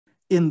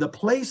in the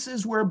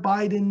places where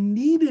Biden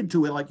needed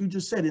to, like you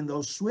just said, in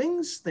those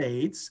swing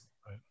states,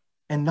 right,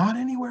 and not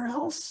anywhere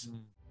else.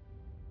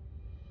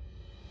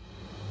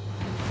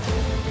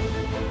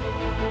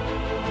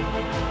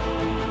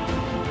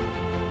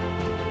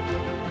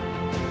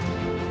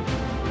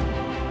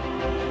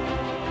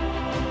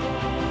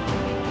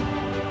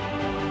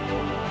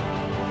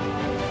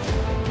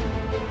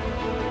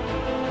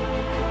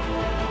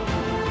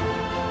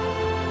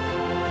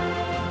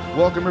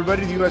 Welcome,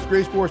 everybody, to the U.S.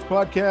 Grace Force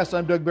Podcast.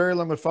 I'm Doug Barry,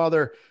 along with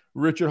Father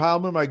Richard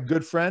Heilman, my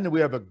good friend, and we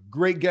have a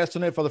great guest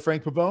tonight, Father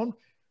Frank Pavone.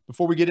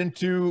 Before we get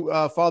into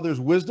Father's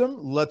wisdom,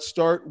 let's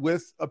start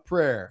with a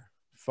prayer.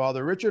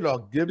 Father Richard, I'll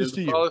give this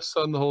to you. Father,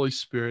 Son, the Holy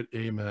Spirit.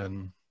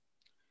 Amen.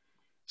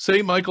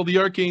 Saint Michael, the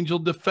Archangel,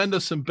 defend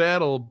us in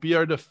battle. Be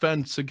our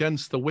defense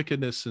against the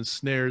wickedness and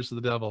snares of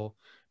the devil.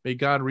 May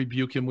God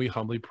rebuke him, we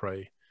humbly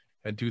pray.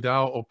 And do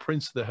thou, O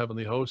Prince of the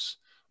heavenly hosts,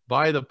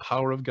 by the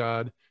power of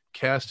God,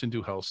 cast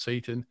into hell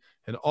Satan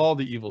and all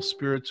the evil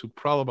spirits who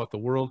prowl about the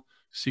world,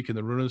 seeking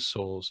the ruin of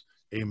souls.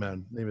 Amen.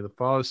 In the name of the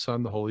Father,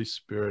 Son, the Holy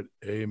Spirit.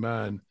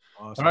 Amen.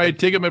 Awesome. All right,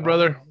 take it, my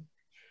brother.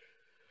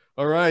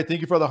 All right. Thank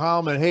you, Father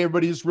Heilman. Hey,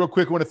 everybody, just real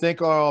quick, I want to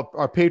thank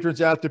our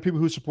patrons out there, people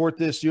who support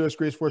this U.S.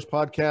 Grace Force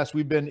podcast.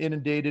 We've been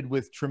inundated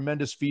with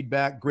tremendous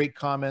feedback, great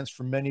comments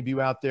from many of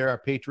you out there. Our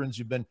patrons,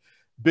 you've been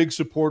big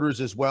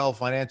supporters as well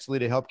financially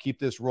to help keep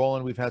this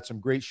rolling. We've had some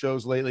great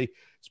shows lately,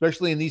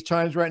 especially in these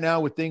times right now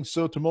with things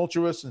so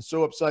tumultuous and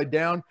so upside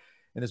down.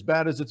 And as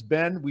bad as it's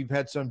been, we've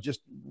had some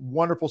just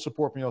wonderful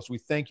support from you all. So we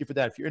thank you for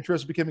that. If you're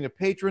interested in becoming a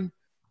patron,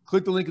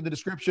 click the link in the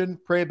description,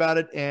 pray about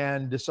it,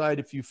 and decide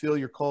if you feel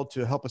you're called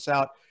to help us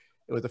out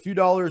with a few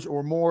dollars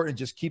or more and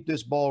just keep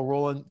this ball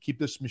rolling, keep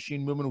this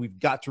machine moving. We've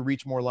got to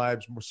reach more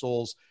lives, more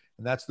souls,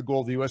 and that's the goal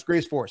of the U.S.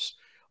 Grace Force.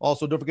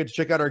 Also, don't forget to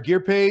check out our gear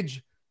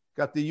page.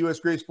 Got the U.S.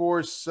 Grace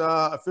Force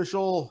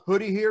official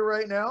hoodie here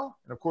right now.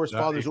 And, of course,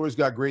 nice. Father's always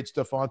got great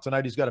stuff on.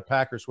 Tonight he's got a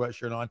Packer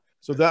sweatshirt on.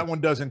 So that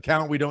one doesn't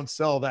count. We don't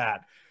sell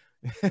that.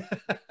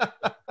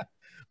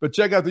 But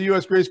check out the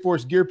U.S. Grace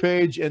Force gear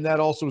page, and that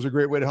also is a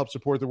great way to help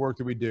support the work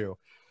that we do.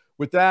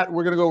 With that,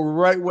 we're going to go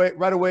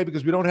right away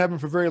because we don't have him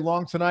for very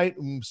long tonight.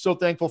 I'm so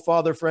thankful,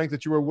 Father Frank,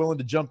 that you were willing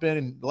to jump in.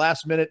 And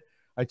last minute,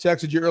 I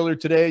texted you earlier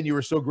today, and you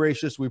were so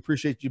gracious. We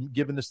appreciate you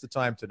giving us the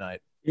time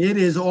tonight. It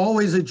is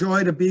always a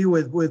joy to be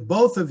with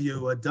both of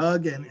you,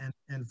 Doug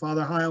and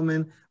Father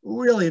Heilman.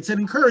 Really, it's an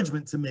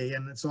encouragement to me,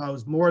 and so I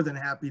was more than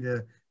happy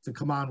to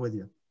come on with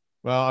you.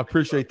 Well, I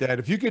appreciate that.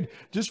 If you could,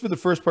 just for the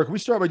first part, can we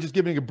start by just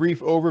giving a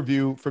brief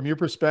overview from your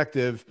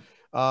perspective?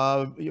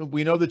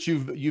 We know that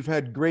you've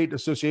had great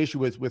association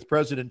with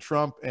President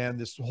Trump and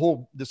this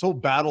whole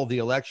battle of the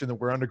election that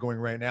we're undergoing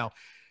right now.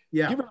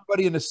 Yeah. Give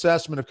everybody an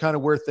assessment of kind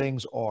of where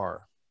things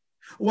are.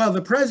 Well,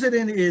 the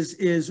president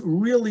is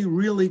really,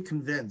 really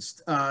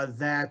convinced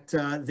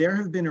that there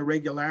have been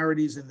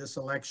irregularities in this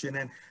election.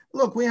 And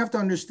look, we have to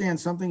understand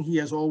something he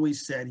has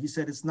always said. He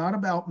said, it's not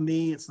about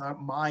me. It's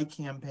not my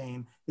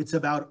campaign. It's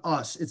about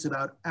us. It's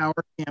about our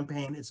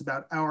campaign. It's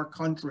about our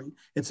country.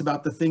 It's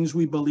about the things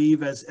we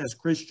believe as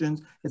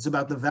Christians. It's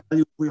about the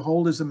values we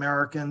hold as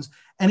Americans.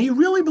 And he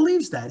really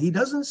believes that. He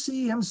doesn't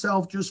see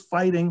himself just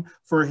fighting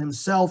for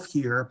himself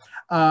here.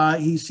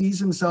 He sees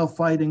himself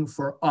fighting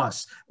for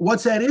us.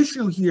 What's at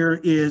issue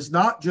here is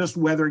not just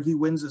whether he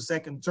wins a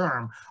second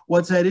term.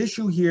 What's at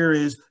issue here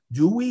is,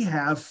 do we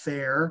have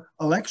fair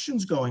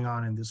elections going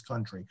on in this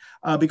country?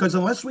 Because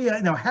unless we,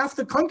 half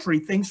the country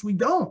thinks we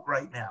don't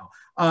right now.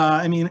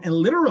 And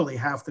literally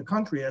half the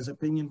country, as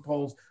opinion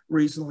polls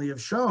recently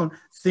have shown,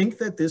 think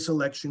that this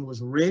election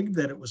was rigged,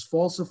 that it was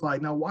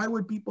falsified. Now, why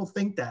would people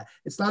think that?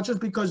 It's not just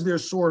because they're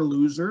sore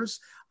losers.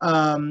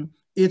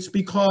 It's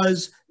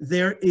because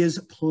there is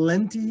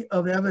plenty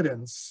of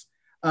evidence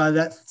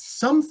that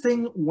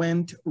something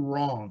went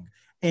wrong.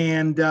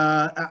 And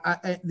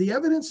the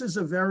evidence is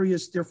of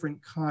various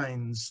different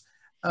kinds.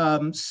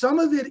 Some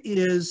of it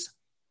is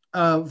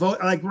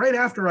like right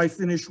after I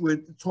finish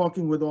with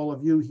talking with all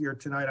of you here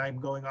tonight, I'm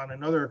going on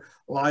another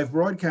live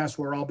broadcast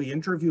where I'll be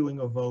interviewing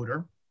a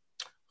voter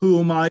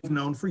whom I've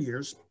known for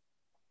years.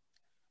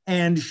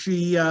 And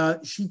she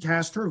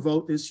cast her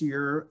vote this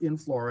year in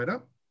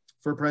Florida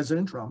for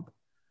President Trump.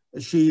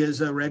 She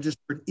is a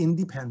registered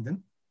independent.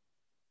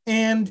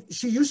 And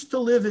she used to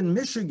live in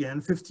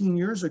Michigan. 15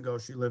 years ago,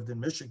 she lived in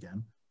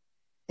Michigan.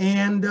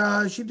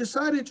 And she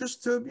decided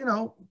just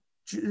to,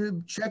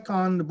 check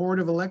on the Board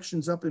of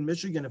Elections up in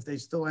Michigan if they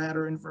still had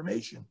her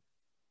information.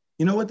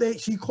 You know what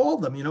she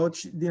called them? You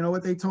know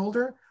what they told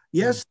her?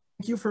 Yes,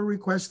 thank you for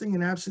requesting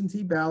an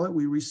absentee ballot.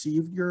 We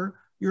received your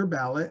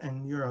ballot,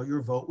 and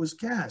your vote was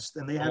cast.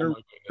 And they had her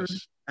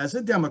registered as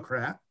a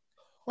Democrat.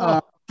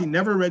 She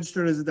never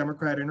registered as a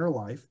Democrat in her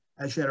life.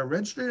 As she had her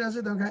registered as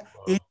a Democrat,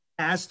 it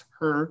cast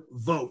her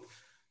vote.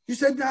 She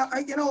said, now,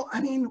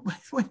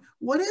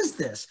 what is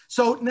this?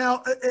 So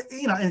now,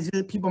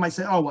 and people might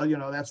say, oh,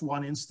 well, that's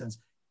one instance.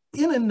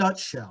 In a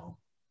nutshell,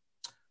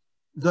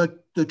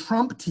 the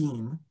Trump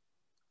team,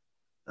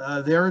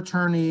 their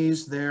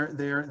attorneys,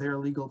 their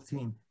legal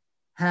team,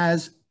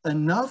 has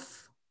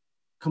enough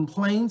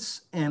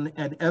complaints and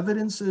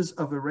evidences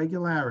of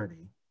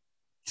irregularity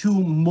to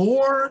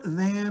more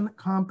than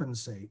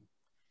compensate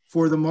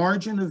for the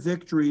margin of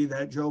victory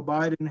that Joe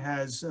Biden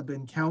has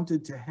been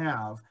counted to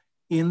have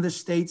in the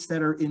states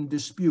that are in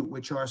dispute,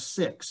 which are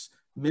 6,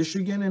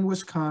 Michigan and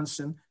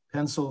Wisconsin,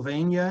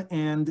 Pennsylvania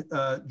and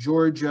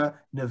Georgia,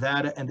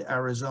 Nevada, and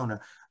Arizona.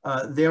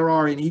 There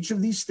are in each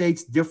of these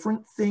states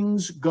different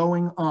things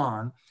going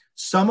on.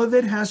 Some of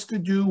it has to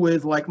do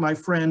with, like my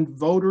friend,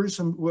 voters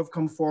who have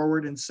come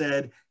forward and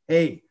said,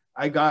 hey,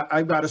 I've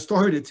got a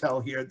story to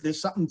tell here.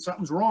 There's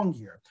something's wrong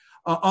here.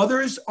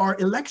 Others are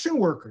election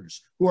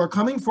workers who are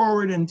coming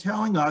forward and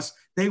telling us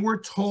they were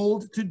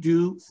told to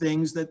do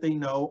things that they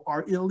know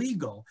are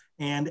illegal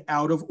and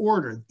out of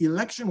order.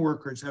 Election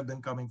workers have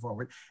been coming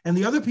forward. And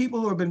the other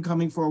people who have been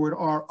coming forward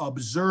are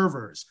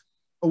observers.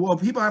 What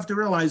people have to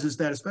realize is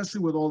that, especially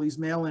with all these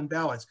mail-in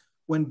ballots,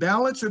 when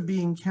ballots are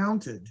being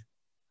counted,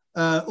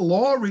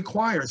 law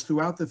requires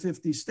throughout the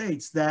 50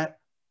 states that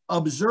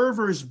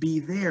observers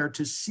be there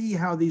to see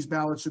how these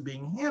ballots are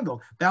being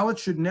handled.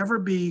 Ballots should never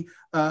be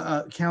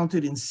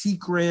counted in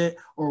secret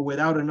or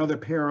without another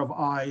pair of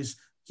eyes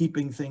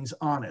keeping things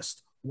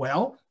honest.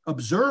 Well,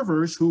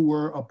 observers who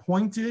were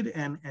appointed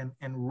and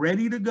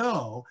ready to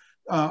go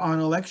on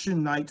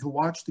election night to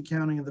watch the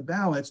counting of the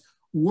ballots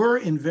were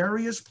in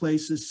various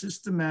places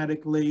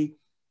systematically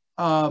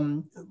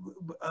told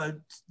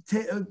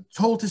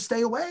to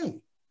stay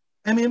away.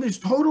 I mean,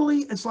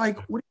 it's like,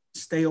 what do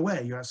you stay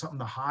away? You have something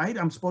to hide?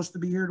 I'm supposed to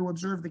be here to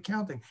observe the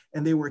counting.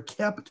 And they were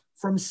kept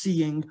from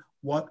seeing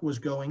what was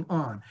going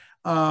on.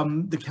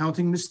 The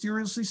counting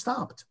mysteriously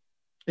stopped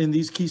in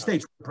these key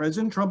states.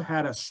 President Trump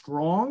had a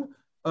strong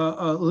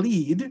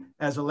lead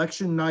as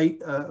election night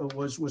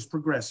was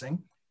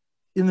progressing.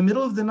 In the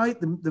middle of the night,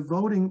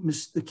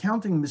 the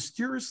counting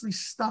mysteriously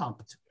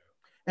stopped.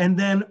 And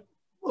then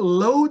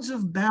loads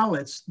of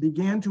ballots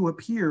began to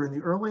appear in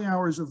the early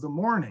hours of the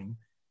morning.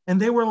 And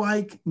they were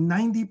like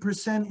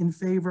 90% in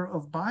favor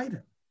of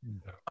Biden.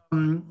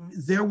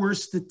 There were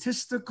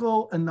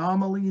statistical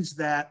anomalies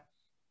that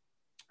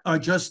are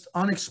just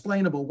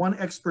unexplainable. One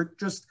expert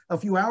just a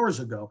few hours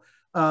ago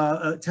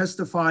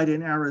testified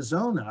in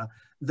Arizona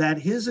that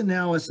his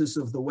analysis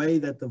of the way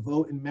that the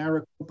vote in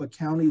Maricopa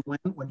County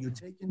went, when you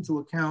take into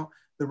account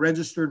the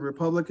registered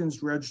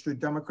Republicans, registered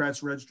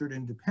Democrats, registered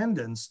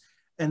independents,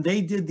 and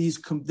they did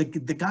these,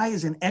 the guy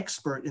is an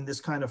expert in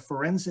this kind of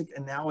forensic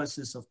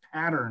analysis of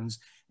patterns.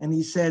 And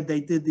he said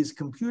they did this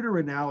computer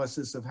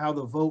analysis of how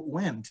the vote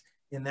went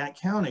in that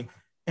county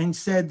and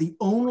said the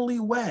only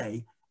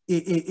way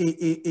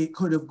it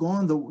could have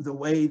gone the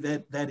way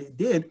that it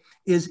did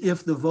is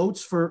if the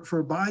votes for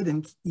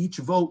Biden, each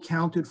vote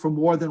counted for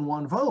more than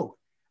one vote.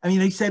 I mean,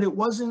 they said it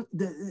wasn't,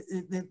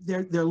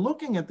 they're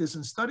looking at this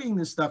and studying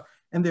this stuff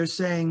and they're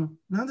saying,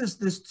 no,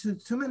 there's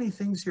too many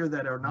things here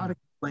that are not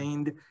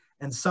explained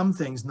and some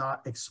things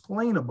not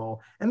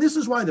explainable. And this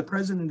is why the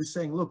president is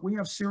saying, look, we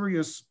have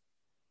serious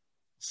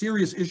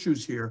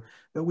issues here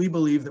that we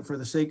believe that for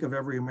the sake of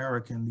every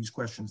American, these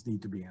questions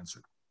need to be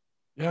answered.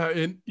 Yeah,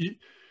 and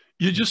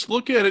you just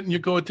look at it and you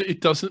go,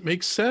 it doesn't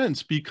make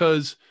sense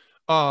because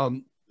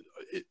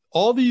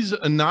all these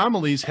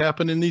anomalies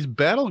happen in these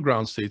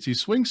battleground states, these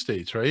swing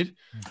states, right?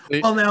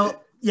 Well,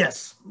 now,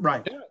 yes,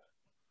 right. Yeah.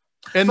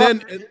 And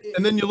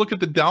then you look at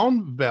the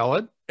down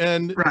ballot,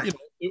 and right. You know,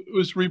 it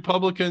was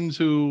Republicans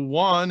who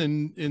won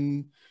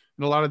in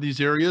a lot of these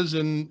areas,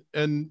 and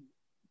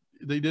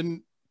they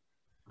didn't.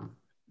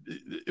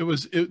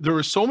 There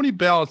were so many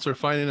ballots they're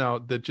finding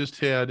out that just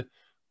had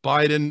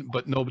Biden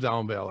but no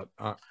down ballot.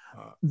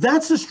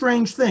 That's a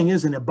strange thing,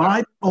 isn't it?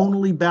 Biden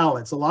only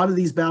ballots. A lot of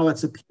these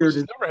ballots appeared.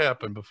 It's never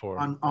happened before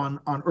on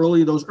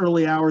those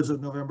early hours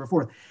of November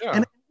 4th. Yeah.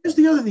 And here's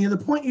the other thing. The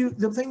point you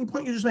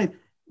just made.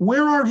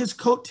 Where are his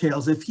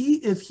coattails? If he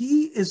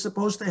is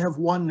supposed to have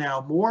won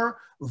now more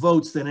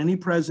votes than any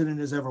president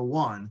has ever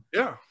won,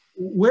 yeah.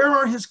 Where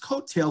are his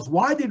coattails?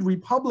 Why did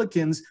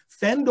Republicans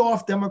fend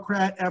off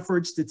Democrat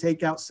efforts to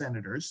take out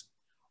senators?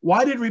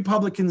 Why did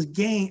Republicans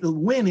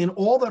win in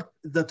all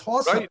the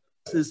toss-up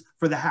races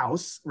for the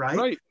House?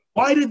 Right?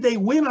 Why did they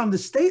win on the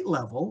state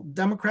level?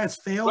 Democrats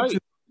failed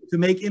to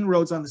make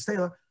inroads on the state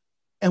level.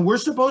 And we're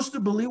supposed to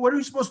believe, what are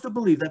we supposed to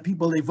believe? That they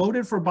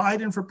voted for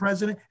Biden for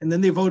president and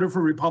then they voted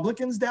for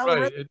Republicans down the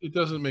road? It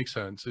doesn't make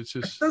sense. It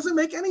doesn't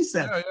make any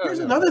sense. Here's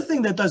another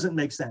thing that doesn't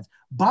make sense.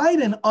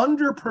 Biden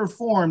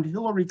underperformed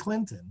Hillary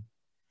Clinton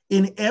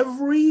in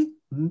every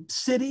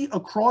city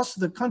across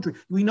the country.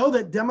 We know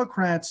that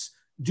Democrats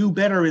do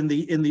better in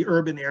the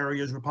urban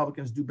areas.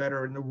 Republicans do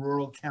better in the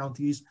rural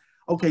counties.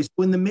 Okay, so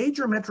in the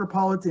major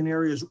metropolitan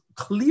areas,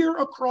 clear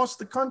across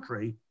the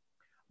country,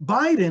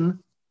 Biden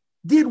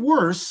did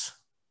worse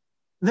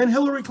than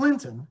Hillary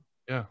Clinton,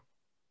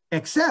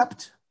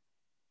 except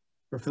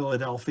for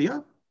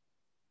Philadelphia,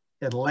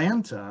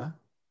 Atlanta,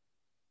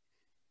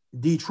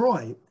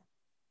 Detroit,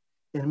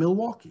 and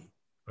Milwaukee.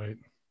 Right.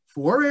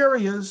 4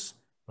 areas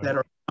that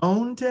are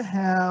known to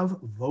have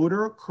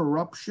voter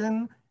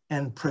corruption,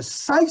 and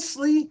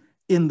precisely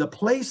in the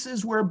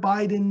places where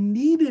Biden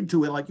needed to,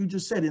 like you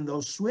just said, in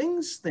those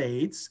swing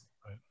states,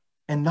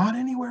 and not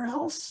anywhere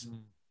else?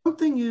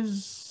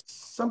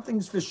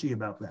 Something's fishy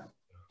about that.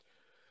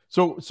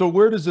 So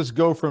where does this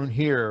go from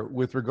here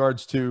with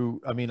regards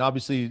to, I mean,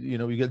 obviously, you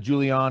know, you got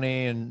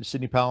Giuliani and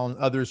Sidney Powell and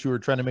others who are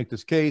trying to make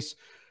this case.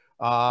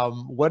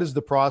 What is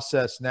the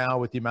process now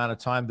with the amount of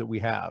time that we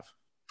have?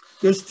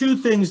 There's two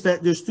things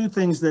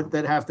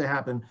that have to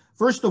happen.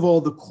 First of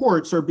all, the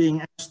courts are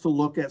being asked to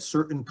look at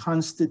certain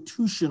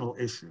constitutional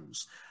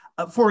issues.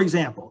 For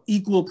example,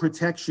 equal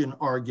protection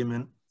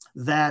argument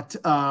that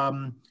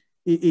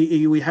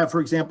we have, for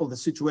example, the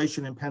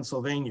situation in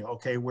Pennsylvania,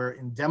 okay, where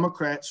in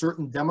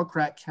certain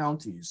Democrat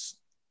counties,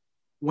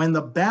 when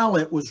the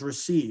ballot was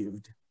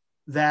received,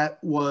 that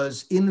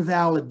was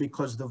invalid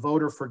because the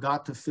voter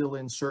forgot to fill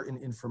in certain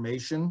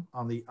information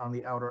on the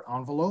outer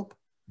envelope.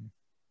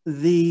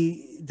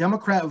 The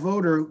Democrat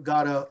voter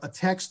got a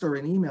text or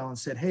an email and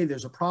said, hey,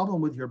 there's a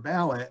problem with your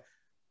ballot.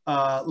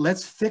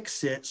 Let's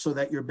fix it so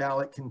that your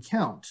ballot can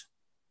count.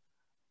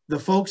 The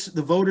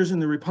voters in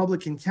the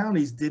Republican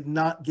counties did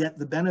not get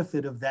the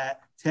benefit of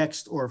that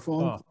text or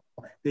phone call.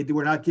 They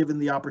were not given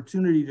the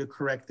opportunity to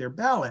correct their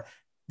ballot.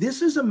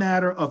 This is a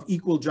matter of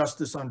equal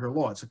justice under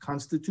law. It's a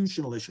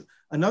constitutional issue.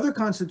 Another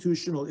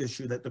constitutional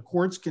issue that the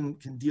courts can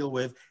deal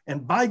with,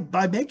 and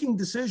by making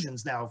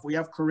decisions now, if we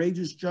have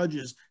courageous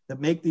judges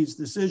that make these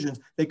decisions,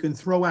 they can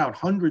throw out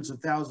hundreds of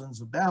thousands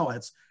of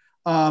ballots,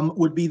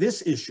 would be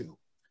this issue.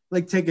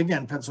 Like take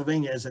again,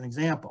 Pennsylvania as an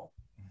example.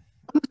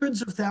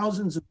 Hundreds of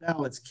thousands of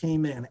ballots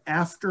came in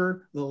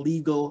after the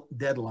legal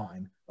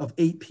deadline of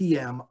 8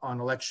 p.m.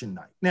 on election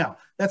night. Now,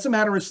 that's a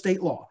matter of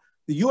state law.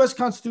 The U.S.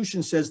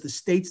 Constitution says the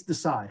states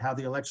decide how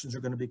the elections are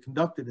going to be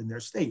conducted in their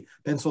state.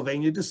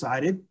 Pennsylvania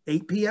decided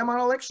 8 p.m. on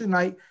election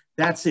night,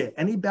 that's it.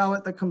 Any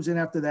ballot that comes in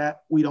after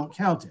that, we don't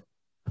count it.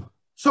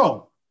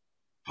 So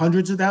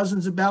hundreds of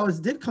thousands of ballots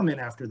did come in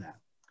after that.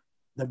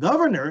 The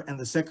governor and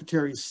the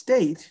Secretary of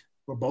State,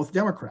 were both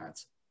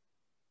Democrats,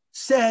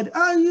 said,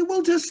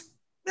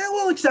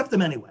 we'll accept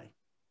them anyway.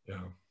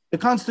 Yeah. The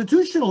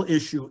constitutional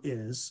issue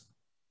is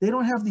they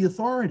don't have the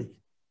authority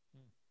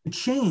to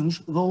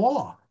change the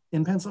law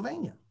in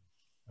Pennsylvania.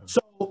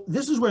 So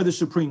this is where the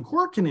Supreme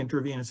Court can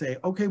intervene and say,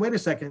 okay, wait a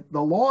second,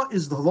 the law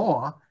is the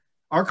law.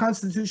 Our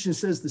Constitution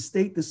says the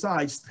state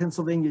decides.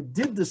 Pennsylvania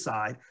did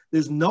decide.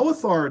 There's no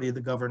authority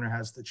the governor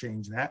has to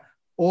change that.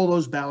 All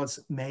those ballots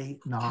may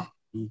not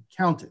be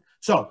counted.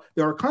 So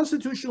there are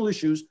constitutional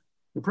issues.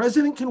 The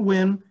president can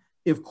win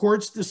if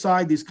courts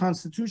decide these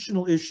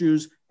constitutional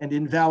issues and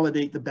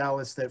invalidate the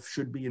ballots that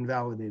should be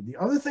invalidated. The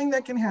other thing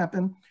that can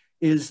happen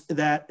is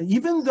that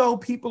even though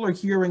people are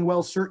hearing,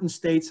 well, certain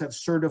states have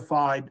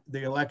certified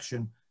the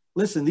election,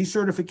 listen, these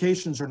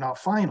certifications are not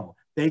final.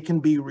 They can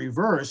be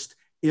reversed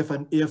if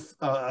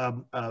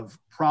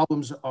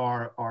problems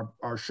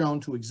are shown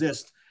to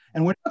exist.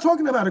 And we're not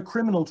talking about a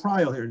criminal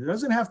trial here. There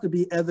doesn't have to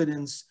be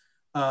evidence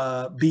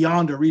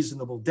beyond a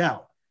reasonable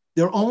doubt.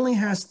 There only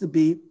has to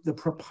be the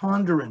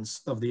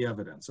preponderance of the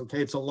evidence,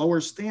 okay? It's a lower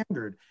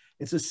standard.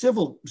 It's a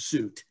civil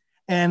suit.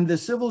 And the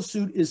civil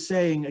suit is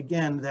saying,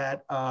 again,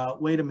 that,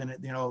 wait a minute,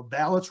 you know,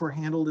 ballots were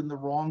handled in the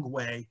wrong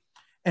way.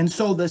 And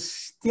so the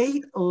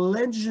state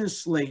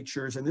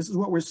legislatures, and this is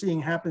what we're seeing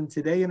happen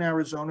today in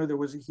Arizona. There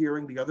was a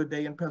hearing the other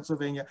day in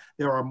Pennsylvania.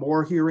 There are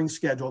more hearings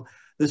scheduled.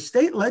 The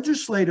state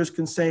legislators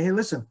can say, hey,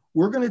 listen,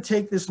 we're going to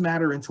take this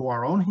matter into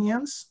our own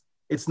hands.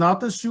 It's not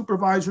the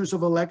supervisors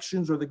of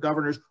elections or the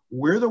governors.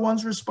 We're the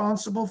ones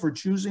responsible for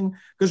choosing.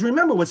 Because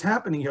remember what's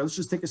happening here. Let's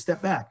just take a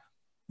step back.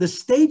 The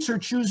states are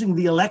choosing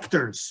the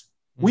electors.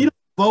 We don't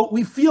vote.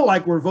 We feel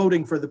like we're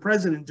voting for the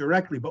president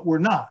directly, but we're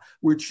not.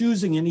 We're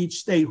choosing in each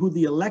state who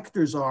the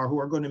electors are who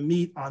are going to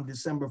meet on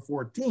December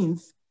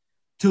 14th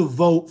to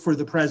vote for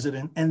the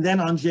president. And then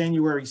on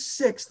January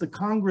 6th, the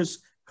Congress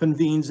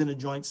convenes in a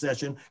joint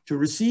session to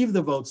receive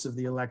the votes of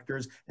the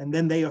electors, and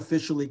then they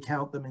officially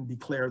count them and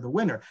declare the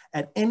winner.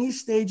 At any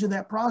stage of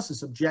that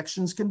process,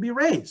 objections can be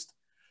raised.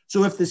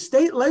 So if the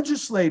state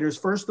legislators,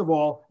 first of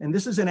all, and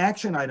this is an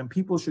action item,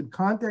 people should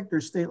contact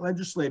their state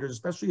legislators,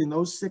 especially in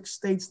those 6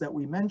 states that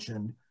we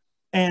mentioned,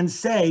 and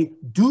say,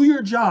 do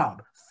your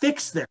job,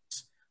 fix this,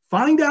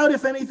 find out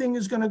if anything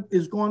is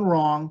going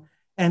wrong,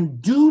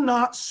 and do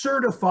not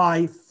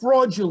certify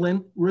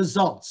fraudulent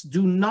results.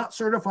 Do not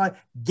certify,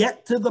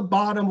 get to the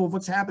bottom of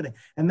what's happening.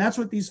 And that's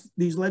what these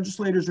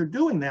legislators are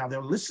doing now.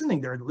 They're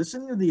listening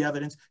to the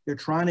evidence. They're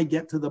trying to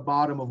get to the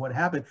bottom of what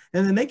happened.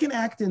 And then they can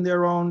act at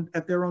their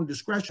own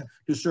discretion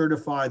to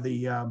certify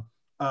the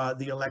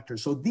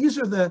electors. So these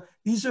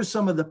are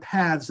some of the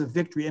paths of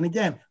victory. And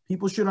again,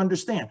 people should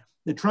understand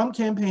the Trump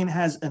campaign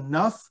has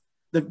enough,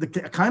 the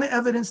kind of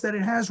evidence that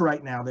it has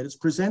right now that it's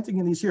presenting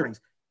in these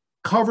hearings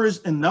covers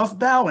enough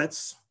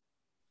ballots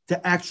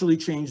to actually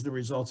change the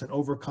results and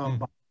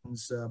overcome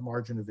Biden's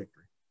margin of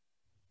victory.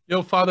 You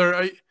know, Father,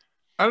 I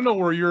don't know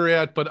where you're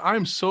at, but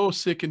I'm so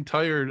sick and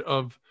tired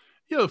of,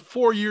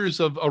 4 years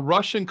of a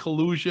Russian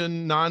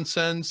collusion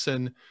nonsense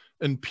and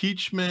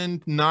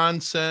impeachment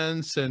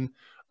nonsense and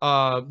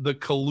the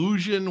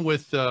collusion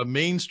with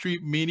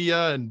mainstream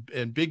media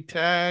and big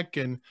tech.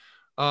 And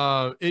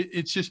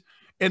it's just,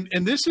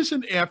 And this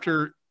isn't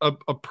after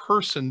a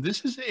person.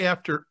 This is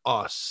after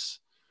us.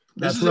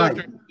 That's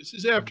right. This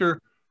is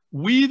after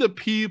we, the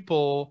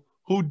people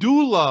who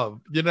do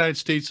love the United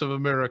States of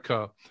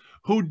America,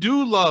 who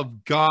do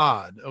love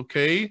God,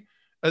 okay?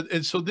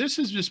 And so this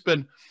has just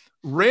been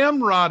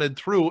ramrodded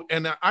through.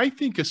 And I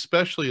think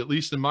especially, at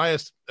least in my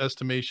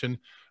estimation,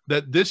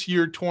 that this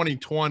year,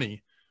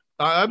 2020,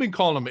 I've been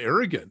calling them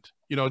arrogant.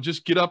 You know,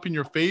 just get up in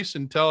your face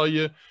and tell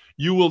you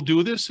will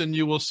do this, and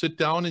you will sit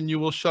down and you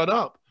will shut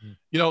up.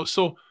 You know,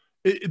 so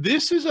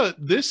this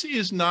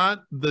is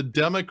not the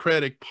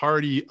Democratic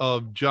Party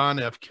of John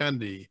F.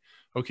 Kennedy.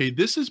 Okay,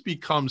 this has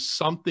become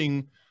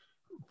something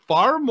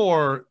far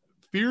more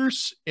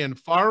fierce and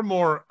far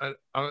more,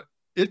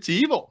 it's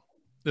evil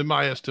in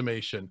my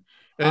estimation.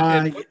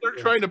 And what they're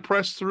trying to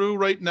press through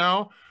right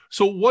now.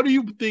 So what do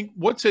you think,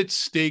 what's at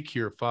stake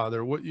here,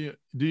 Father? What I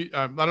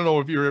don't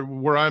know if you're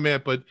where I'm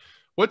at, but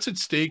what's at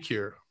stake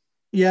here?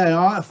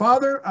 Yeah,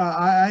 Father,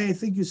 I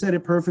think you said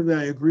it perfectly.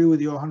 I agree with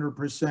you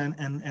 100%.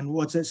 And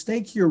what's at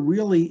stake here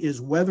really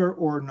is whether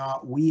or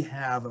not we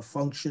have a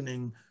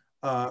functioning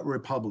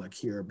republic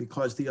here,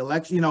 because the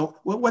election, you know,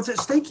 what's at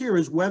stake here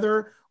is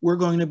whether we're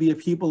going to be a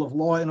people of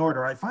law and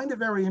order. I find it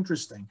very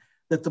interesting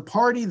that the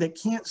party that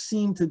can't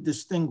seem to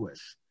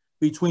distinguish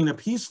between a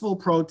peaceful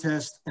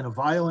protest and a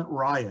violent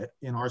riot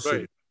in our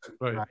city,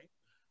 right?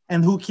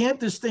 And who can't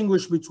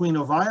distinguish between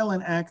a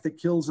violent act that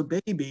kills a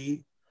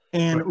baby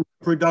and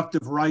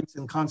reproductive rights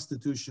and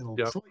constitutional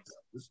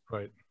choices,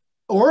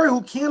 or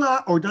who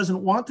cannot or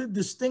doesn't want to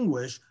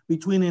distinguish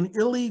between an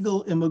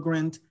illegal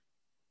immigrant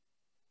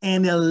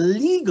and a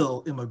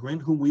legal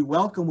immigrant whom we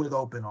welcome with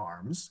open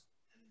arms,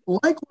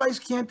 likewise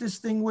can't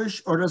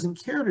distinguish or doesn't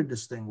care to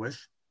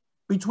distinguish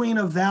between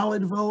a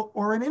valid vote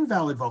or an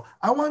invalid vote.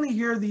 I want to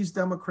hear these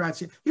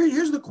Democrats.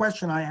 Here's the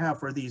question I have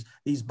for these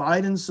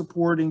Biden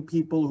supporting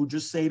people who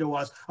just say to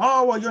us,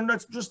 oh, well, you're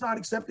just not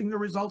accepting the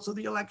results of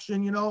the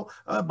election. You know,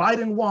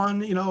 Biden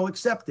won, you know,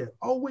 accept it.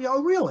 Oh,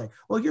 really?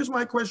 Well, here's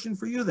my question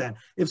for you then.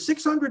 If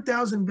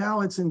 600,000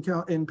 ballots in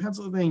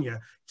Pennsylvania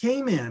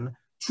came in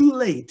too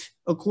late,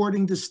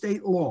 according to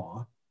state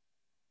law,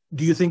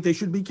 do you think they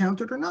should be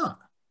counted or not?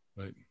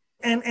 Right.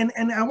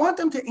 And I want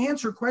them to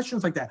answer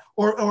questions like that.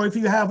 Or if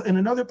you have, in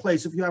another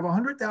place, if you have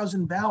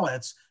 100,000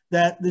 ballots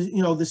that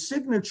the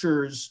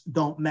signatures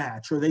don't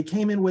match, or they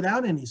came in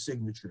without any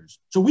signatures,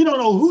 so we don't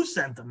know who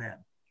sent them in,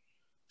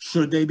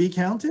 should they be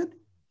counted?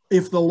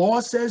 If the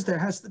law says there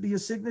has to be a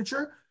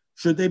signature,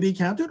 should they be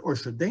counted or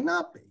should they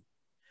not be?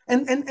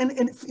 And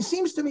it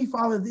seems to me,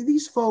 Father,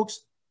 these folks,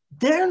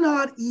 they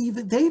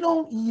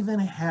don't even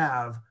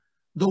have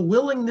the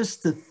willingness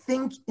to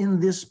think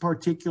in this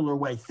particular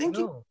way.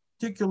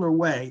 Particular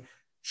way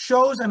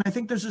shows, and I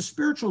think there's a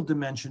spiritual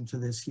dimension to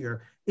this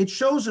here. It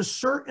shows a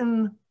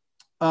certain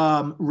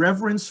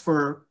reverence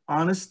for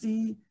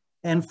honesty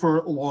and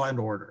for law and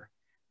order.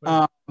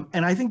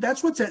 And I think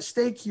that's what's at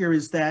stake here,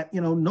 is that,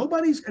 you know,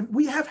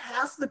 we have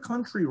half the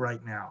country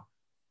right now.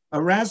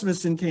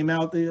 Rasmussen came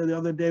out the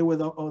other day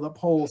with a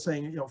poll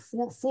saying, you know,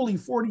 fully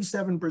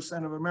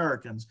 47% of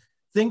Americans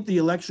think the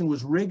election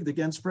was rigged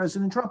against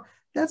President Trump.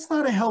 That's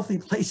not a healthy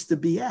place to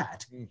be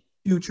at.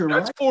 Future,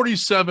 that's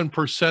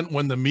 47%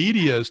 when the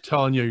media is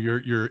telling you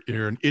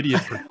you're an idiot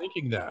for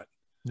thinking that.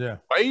 Yeah.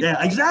 Right.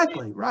 Yeah.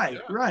 Exactly. Right.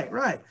 Yeah.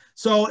 Right.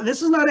 So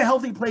this is not a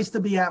healthy place to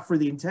be at for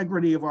the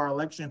integrity of our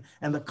election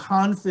and the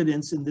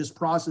confidence in this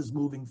process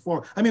moving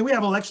forward. I mean, we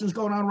have elections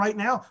going on right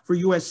now for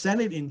U.S.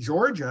 Senate in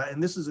Georgia,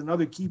 and this is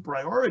another key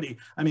priority.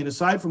 I mean,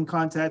 aside from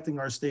contacting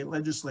our state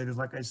legislators,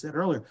 like I said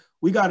earlier,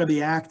 we got to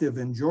be active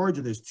in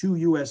Georgia. There's 2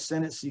 U.S.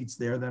 Senate seats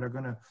there that are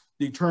going to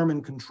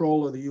determine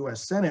control of the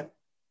U.S. Senate.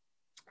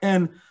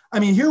 And I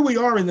mean, here we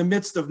are in the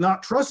midst of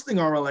not trusting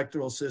our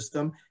electoral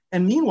system.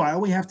 And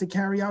meanwhile, we have to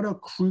carry out a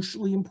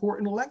crucially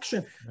important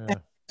election. Yeah.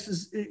 And this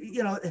is,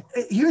 you know,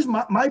 here's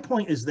my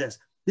point is this.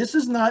 This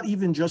is not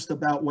even just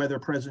about whether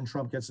President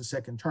Trump gets a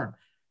second term.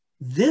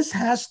 This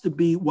has to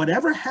be,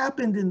 whatever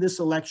happened in this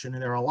election,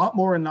 and there are a lot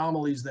more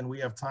anomalies than we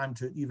have time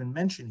to even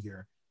mention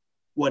here.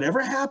 Whatever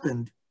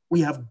happened,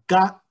 we have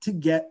got to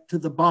get to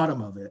the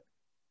bottom of it,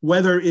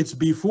 whether it's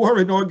before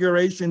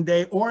Inauguration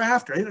Day or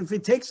after. If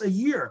it takes a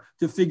year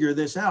to figure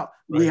this out,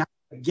 we have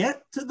to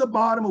get to the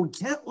bottom. We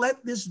can't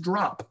let this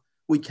drop.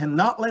 We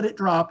cannot let it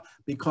drop,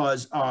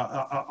 because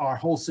our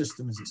whole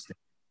system is at stake.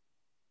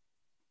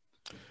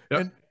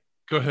 Yep.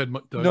 Go ahead,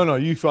 Doug. No,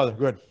 you, Father.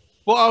 Go ahead.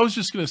 Well, I was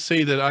just going to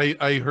say that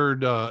I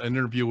heard an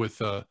interview with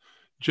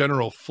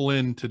General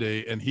Flynn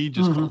today, and he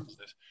just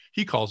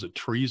calls it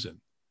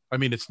treason. I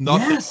mean, it's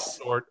nothing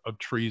short of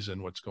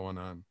treason what's going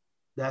on.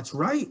 That's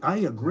right. I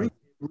agree.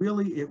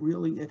 It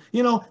really,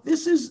 you know,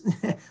 this is,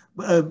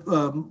 I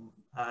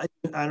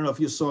don't know if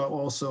you saw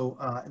also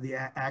the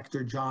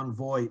actor John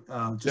Voight.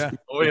 Oh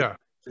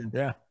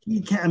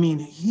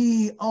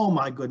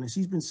my goodness,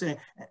 he's been saying,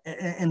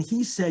 and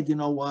he said, you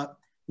know what?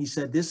 He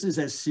said, this is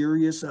as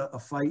serious a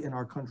fight in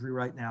our country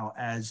right now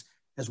as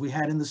we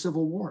had in the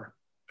Civil War.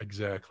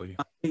 Exactly.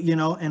 You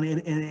know,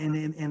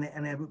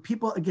 and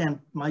people again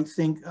might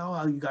think,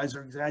 oh, you guys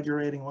are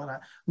exaggerating,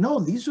 whatnot. No,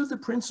 these are the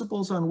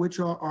principles on which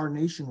our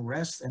nation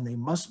rests, and they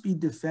must be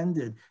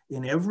defended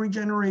in every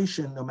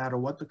generation, no matter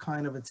what the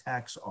kind of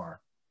attacks are.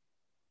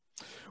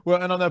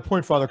 Well, and on that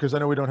point, Father, because I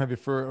know we don't have you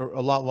for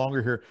a lot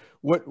longer here,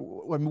 what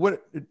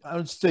I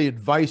would say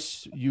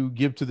advice you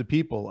give to the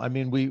people? I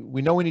mean,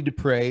 we know we need to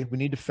pray, we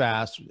need to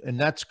fast, and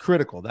that's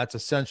critical. That's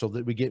essential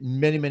that we get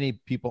many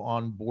people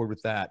on board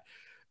with that.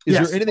 Is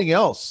there anything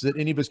else that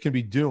any of us can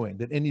be doing,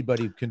 that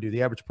anybody can do,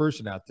 the average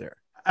person out there?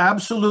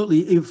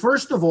 Absolutely.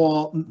 First of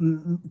all,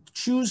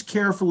 choose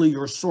carefully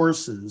your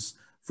sources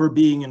for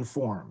being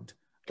informed.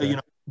 Okay. You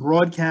know,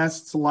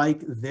 broadcasts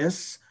like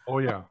this. Oh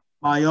yeah.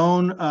 My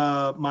own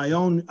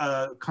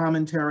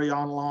commentary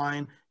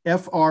online.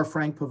 FR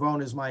Frank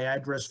Pavone is my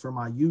address for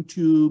my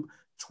YouTube,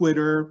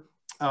 Twitter,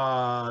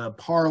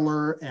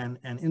 Parler, and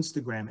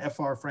Instagram.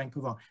 FR Frank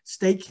Pavone.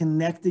 Stay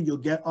connected. You'll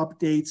get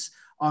updates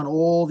on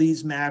all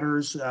these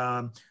matters.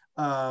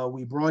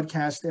 We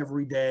broadcast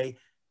every day.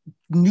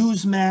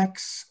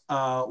 Newsmax,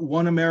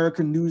 One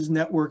American News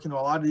Network, you know,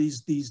 a lot of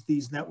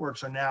these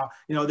networks are now,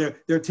 you know,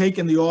 they're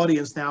taking the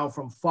audience now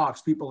from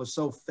Fox. People are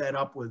so fed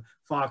up with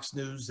Fox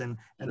News and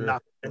Sure.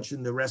 not to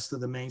mention the rest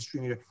of the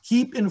mainstream media.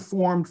 Keep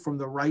informed from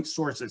the right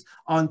sources.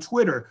 On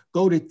Twitter,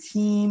 go to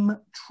Team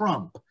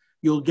Trump.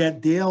 You'll get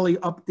daily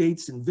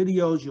updates and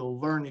videos. You'll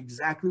learn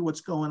exactly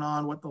what's going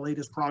on, what the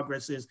latest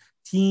progress is.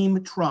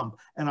 Team Trump.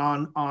 And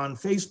on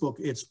Facebook,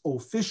 it's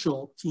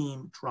Official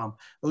Team Trump.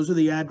 Those are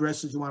the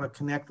addresses you want to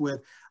connect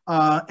with.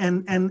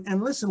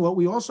 And listen, what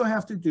we also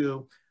have to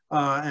do,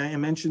 and I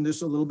mentioned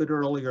this a little bit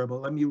earlier,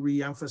 but let me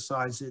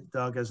re-emphasize it,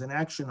 Doug, as an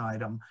action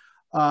item.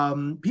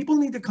 People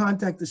need to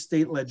contact the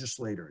state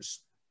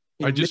legislators.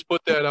 I just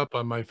put that up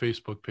on my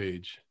Facebook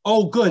page.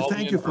 Oh, good.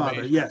 Thank you,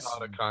 Father. Yes. How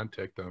to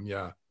contact them.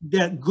 Yeah.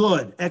 Yeah,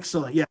 good.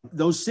 Excellent. Yeah.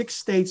 Those 6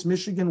 states,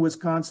 Michigan,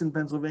 Wisconsin,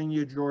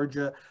 Pennsylvania,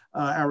 Georgia,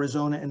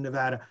 Arizona, and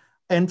Nevada.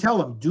 And tell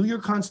them, do your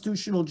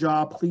constitutional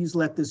job. Please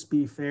let this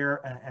be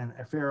fair and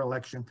a fair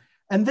election.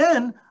 And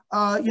then,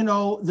 you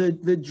know,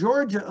 the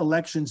Georgia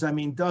elections, I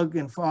mean, Doug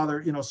and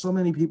Father, you know, so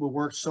many people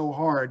worked so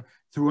hard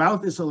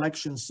throughout this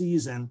election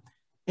season.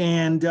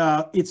 And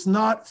it's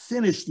not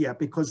finished yet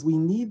because we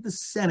need the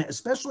Senate,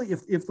 especially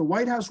if the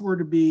White House were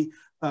to be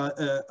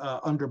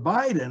under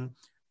Biden,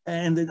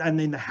 and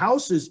then the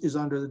House is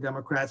under the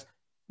Democrats.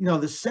 You know,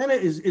 the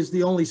Senate is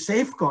the only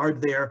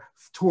safeguard there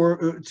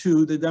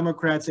to the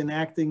Democrats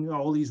enacting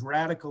all these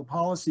radical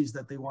policies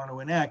that they want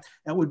to enact.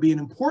 That would be an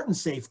important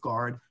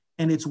safeguard,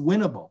 and it's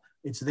winnable.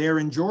 It's there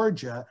in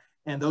Georgia,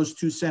 and those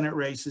 2 Senate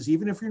races.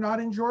 Even if you're not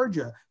in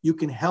Georgia, you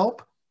can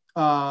help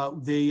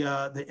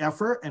the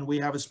effort, and we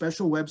have a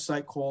special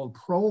website called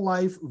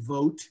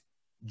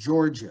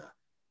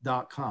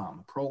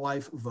prolifevotegeorgia.com.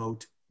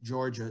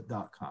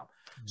 prolifevotegeorgia.com.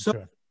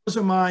 So those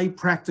are my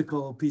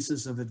practical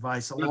pieces of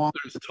advice.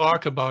 There's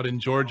talk about in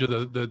Georgia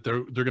that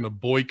they're going to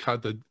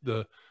boycott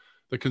the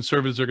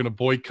conservatives are going to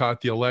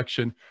boycott the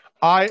election.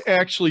 I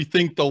actually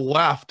think the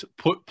left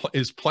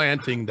is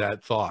planting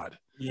that thought.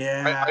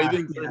 Yeah, I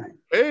think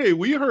hey,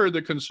 we heard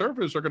the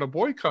conservatives are going to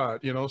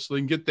boycott, you know, so they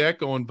can get that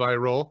going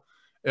viral.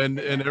 And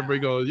everybody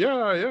goes,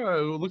 yeah,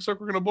 it looks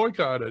like we're going to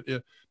boycott it. Yeah.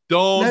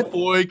 Don't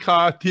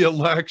boycott the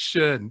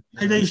election.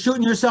 And you're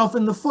shooting yourself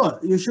in the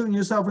foot. You're shooting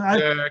yourself.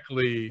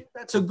 Exactly.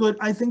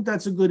 I think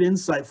that's a good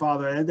insight,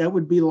 Father. That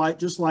would be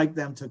just like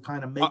them to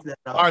kind of make that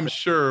up. I'm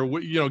sure,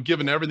 you know,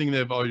 given everything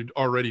they've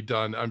already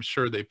done, I'm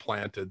sure they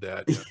planted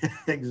that. Yeah.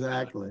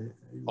 Exactly.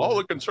 All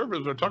the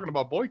conservatives are talking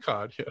about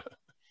boycott. Yeah.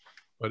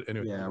 But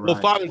anyway, yeah, right.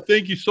 Well, Father,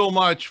 thank you so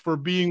much for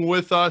being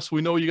with us.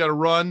 We know you got to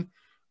run.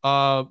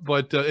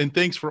 And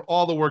thanks for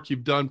all the work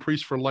you've done,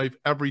 Priest for Life,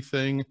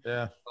 everything.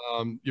 Yeah.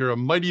 You're a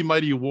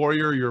mighty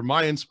warrior. You're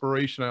my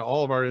inspiration,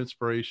 all of our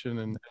inspiration.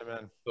 And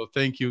Amen. So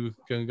thank you.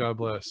 And God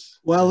bless.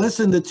 Well,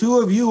 listen, the 2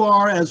 of you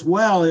are as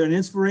well an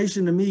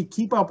inspiration to me.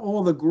 Keep up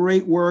all the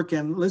great work.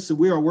 And listen,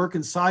 we are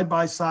working side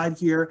by side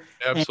here.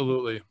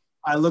 Absolutely.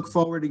 I look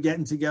forward to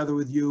getting together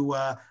with you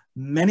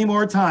many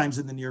more times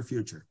in the near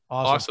future.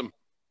 Awesome.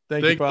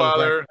 Thank you,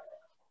 Father.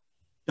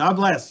 God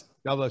bless.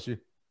 God bless you.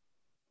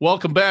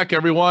 Welcome back,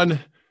 everyone.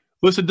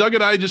 Listen, Doug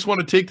and I just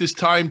want to take this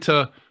time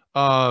to,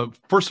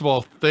 first of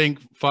all, thank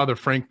Father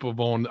Frank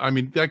Pavone. I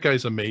mean, that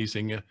guy's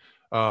amazing.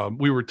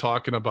 We were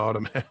talking about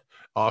him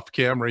off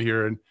camera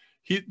here, and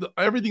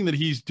everything that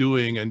he's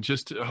doing and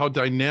just how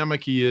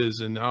dynamic he is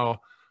and how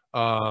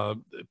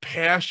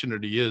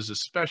passionate he is,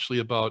 especially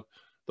about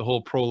the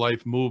whole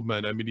pro-life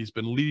movement. I mean, he's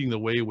been leading the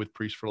way with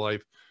Priest for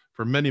Life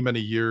for many, many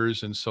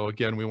years. And so,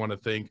 again, we want to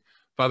thank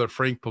Father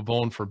Frank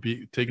Pavone for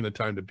taking the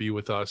time to be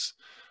with us.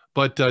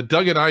 But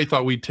Doug and I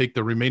thought we'd take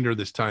the remainder of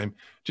this time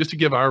just to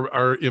give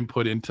our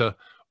input into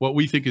what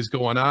we think is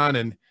going on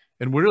and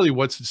really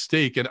what's at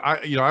stake. And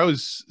I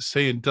was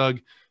saying, Doug,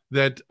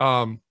 that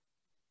I've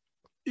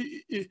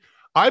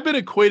been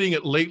equating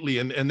it lately,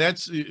 and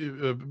that's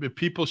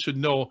people should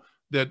know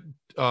that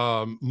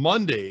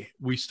Monday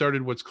we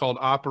started what's called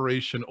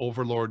Operation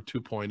Overlord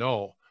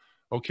 2.0.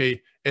 Okay,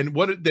 and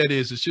what that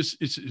is,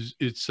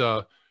 it's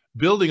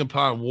building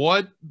upon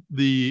what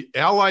the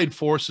Allied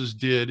forces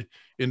did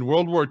in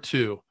World War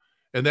II.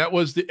 And that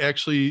was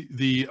actually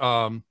the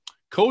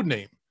code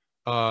name,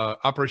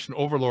 Operation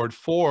Overlord,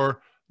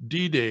 for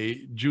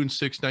D-Day, June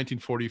 6,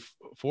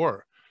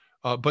 1944.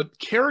 But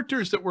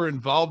characters that were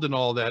involved in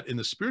all that in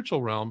the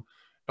spiritual realm,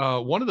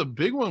 one of the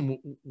big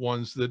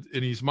ones that,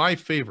 and he's my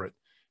favorite,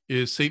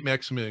 is St.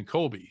 Maximilian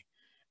Kolbe.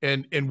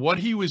 And what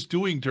he was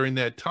doing during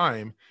that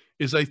time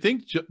is, I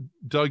think,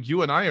 Doug,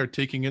 you and I are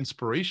taking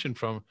inspiration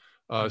from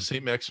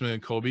St.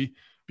 Maximilian Kolbe,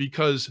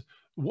 because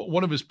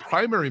one of his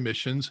primary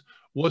missions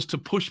was to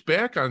push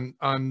back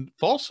on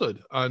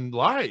falsehood, on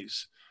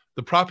lies,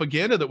 the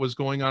propaganda that was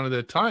going on at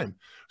that time.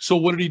 So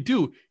what did he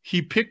do?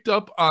 He picked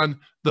up on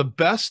the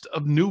best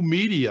of new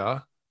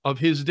media of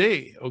his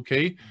day,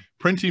 okay?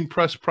 Printing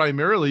press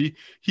primarily.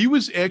 He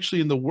was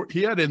actually in the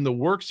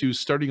works, he was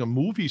starting a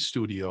movie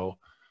studio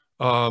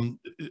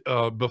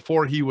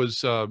before he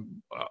was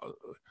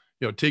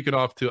taken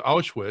off to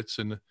Auschwitz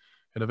and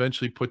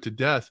eventually put to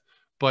death.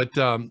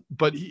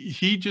 But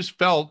he just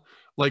felt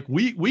like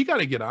we got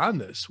to get on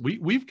this.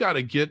 We've got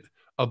to get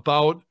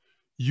about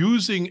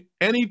using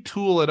any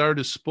tool at our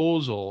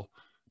disposal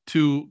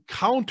to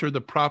counter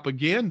the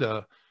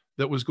propaganda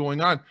that was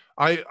going on.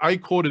 I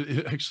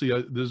quoted,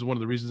 actually, this is one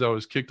of the reasons I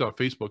was kicked off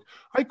Facebook.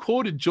 I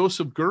quoted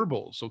Joseph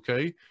Goebbels,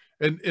 okay?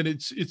 And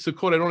it's a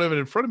quote, I don't have it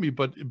in front of me,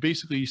 but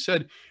basically he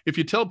said, if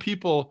you tell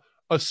people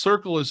a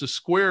circle is a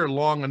square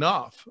long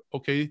enough,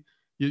 okay,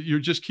 you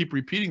just keep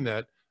repeating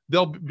that,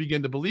 they'll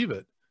begin to believe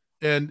it.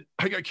 And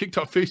I got kicked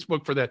off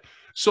Facebook for that.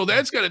 So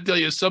that's got to tell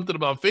you something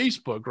about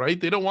Facebook, right?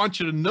 They don't want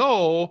you to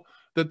know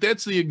that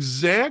that's the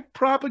exact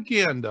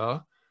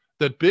propaganda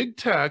that big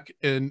tech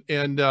and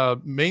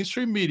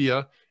mainstream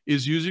media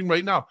is using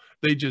right now.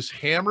 They just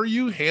hammer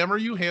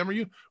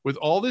you with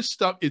all this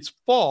stuff. It's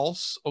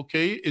false,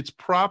 okay? It's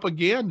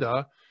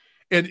propaganda.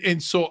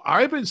 And so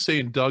I've been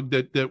saying, Doug,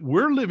 that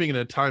we're living in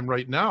a time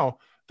right now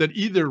that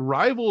either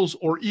rivals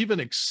or even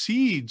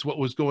exceeds what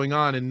was going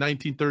on in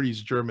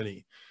 1930s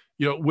Germany,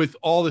 with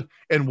all the,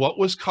 and what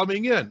was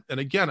coming in. And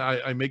again,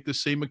 I make the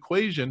same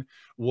equation,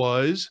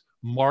 was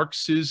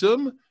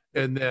Marxism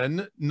and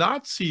then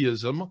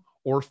Nazism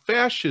or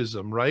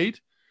fascism, right?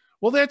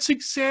 Well, that's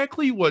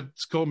exactly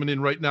what's coming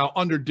in right now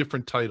under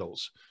different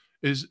titles,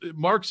 is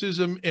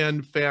Marxism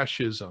and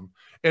fascism.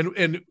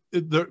 And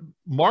the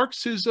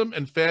Marxism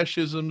and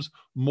fascism's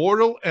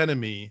mortal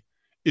enemy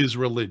is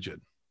religion,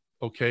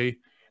 okay?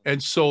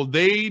 And so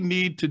they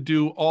need to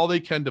do all they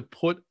can to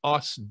put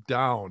us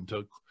down,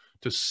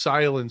 to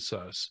silence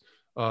us,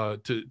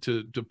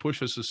 to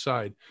push us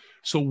aside.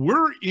 So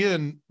we're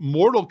in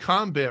mortal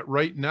combat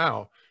right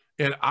now.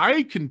 And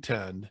I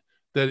contend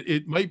that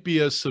it might be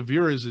as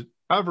severe as it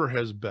ever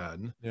has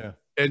been. Yeah.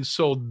 And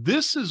so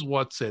this is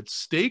what's at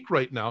stake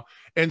right now.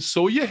 And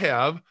so you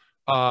have,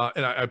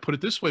 and I put it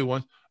this way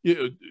once,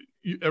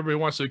 everybody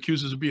wants to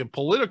accuse us of being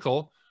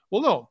political.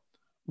 Well, no,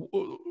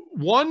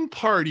 one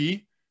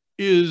party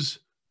is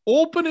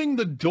opening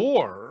the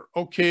door,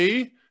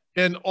 okay,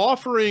 and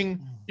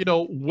offering,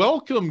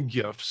 welcome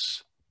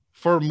gifts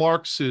for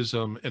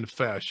Marxism and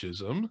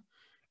fascism.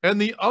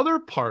 And the other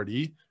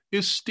party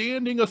is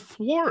standing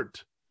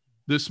athwart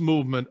this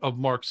movement of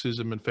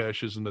Marxism and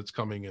fascism that's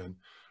coming in.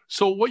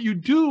 So what you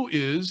do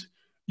is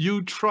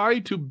you try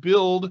to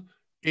build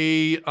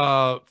a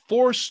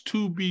force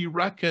to be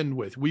reckoned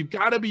with. We've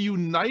got to be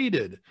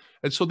united.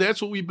 And so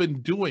that's what we've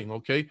been doing,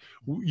 okay?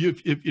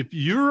 If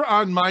you're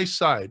on my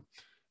side,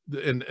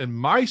 and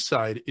my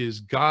side is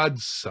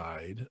God's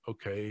side,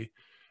 okay?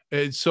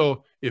 And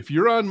so if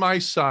you're on my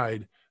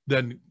side,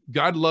 then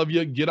God love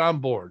you, get on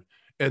board.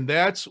 And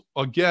that's,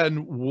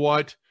 again,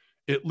 what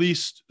at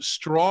least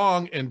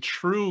strong and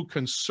true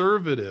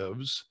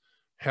conservatives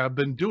have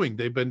been doing.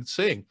 They've been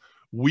saying,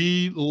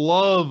 we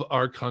love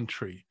our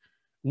country.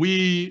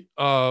 We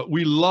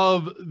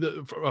love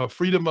the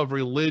freedom of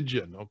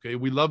religion, okay?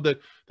 We love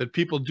that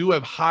people do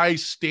have high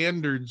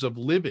standards of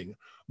living,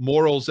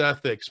 morals,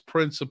 ethics,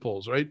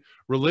 principles, right?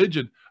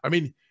 Religion. I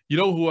mean, you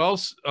know who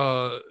else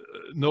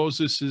knows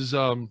this is,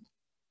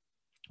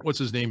 what's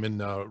his name in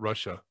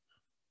Russia?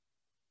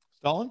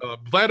 Stalin?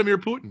 Vladimir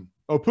Putin.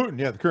 Oh, Putin,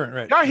 yeah, the current,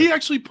 right. Yeah, he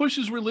actually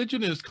pushes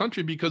religion in his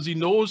country because he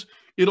knows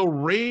it'll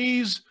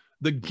raise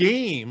the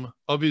game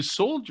of his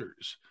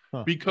soldiers,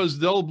 because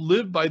they'll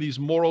live by these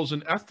morals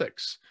and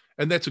ethics,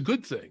 and that's a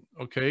good thing,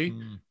 okay?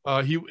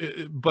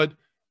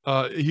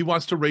 He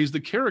wants to raise the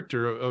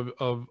character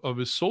of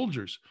his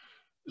soldiers.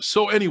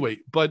 So anyway,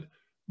 but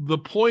the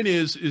point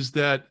is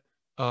that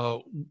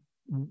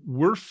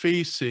we're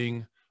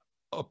facing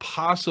a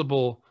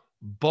possible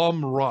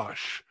bum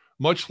rush,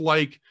 much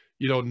like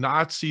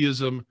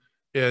Nazism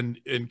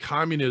and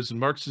communism,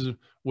 Marxism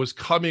was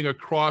coming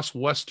across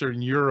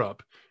Western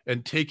Europe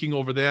and taking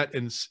over that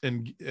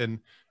and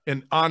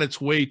on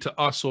its way to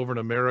us over in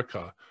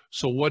America.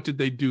 So what did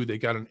they do? They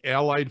got an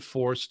allied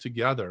force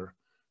together,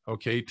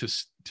 okay,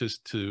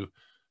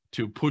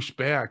 to push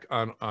back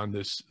on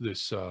this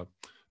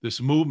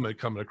movement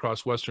coming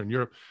across Western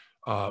Europe.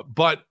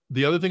 But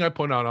the other thing I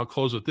point out, and I'll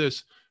close with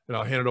this, and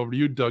I'll hand it over to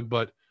you, Doug,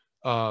 but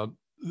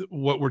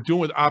what we're doing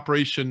with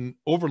Operation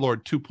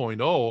Overlord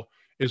 2.0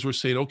 is we're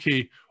saying,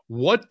 okay,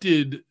 what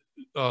did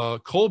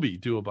Colby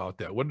do about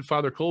that? What did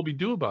Father Colby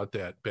do about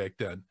that back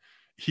then?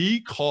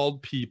 He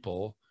called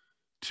people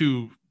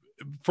to,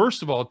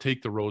 first of all,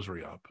 take the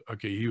rosary up.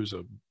 Okay, he was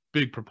a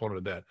big proponent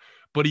of that.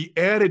 But he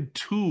added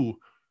two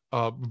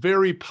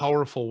very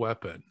powerful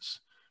weapons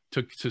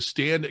to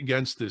stand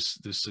against this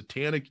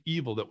satanic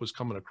evil that was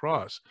coming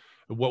across.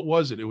 What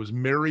was it? It was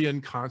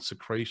Marian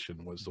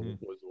consecration was the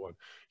one.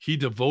 He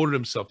devoted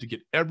himself to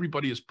get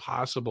everybody as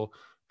possible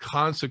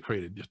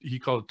consecrated. He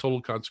called it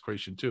total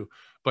consecration too.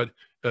 But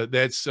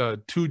that's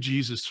to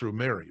Jesus through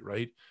Mary,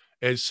 right?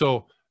 And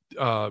so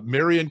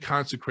Marian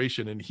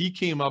consecration, and he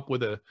came up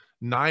with a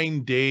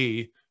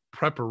 9-day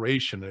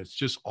preparation. And it's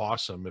just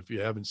awesome. If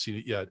you haven't seen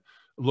it yet,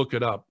 look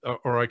it up,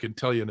 or I can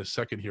tell you in a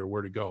second here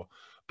where to go.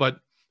 But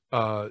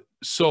and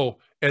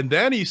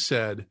then he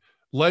said,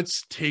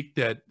 let's take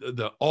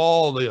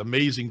all the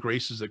amazing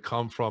graces that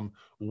come from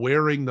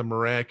wearing the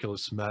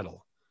miraculous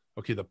medal.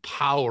 Okay, the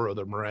power of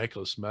the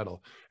miraculous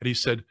medal. And he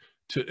said,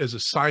 as a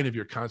sign of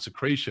your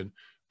consecration,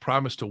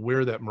 promise to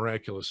wear that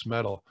miraculous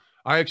medal.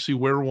 I actually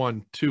wear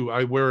one too.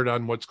 I wear it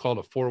on what's called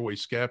a 4-way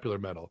scapular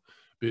medal.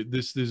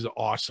 This is an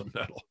awesome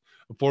medal,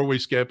 a 4-way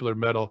scapular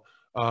medal,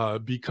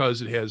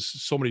 because it has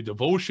so many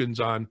devotions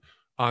on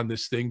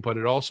this thing, but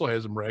it also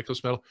has a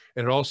miraculous medal,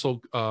 and it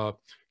also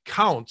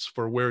counts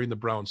for wearing the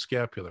brown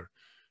scapular.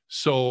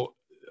 So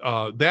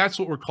that's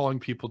what we're calling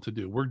people to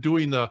do. We're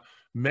doing the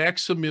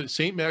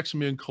St.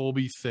 Maximilian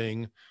Kolbe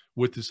thing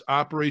with this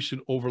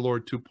Operation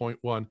Overlord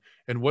 2.1.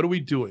 And what are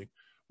we doing?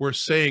 We're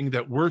saying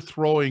that we're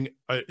throwing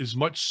as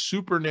much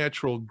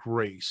supernatural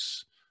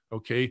grace,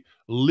 okay,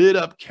 lit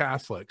up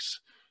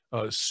Catholics,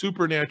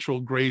 supernatural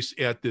grace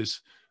at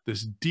this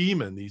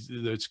demon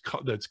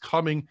that's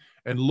coming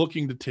and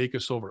looking to take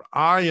us over.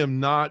 I am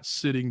not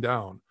sitting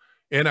down,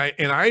 and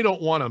I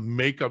don't want to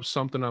make up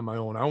something on my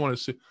own. I want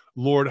to say,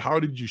 Lord, how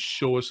did you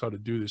show us how to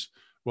do this?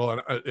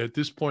 Well, at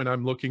this point,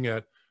 I'm looking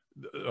at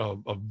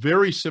a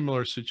very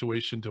similar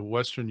situation to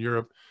Western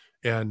Europe,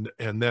 and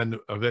then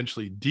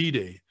eventually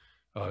D-Day,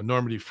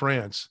 Normandy,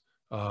 France,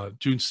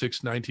 June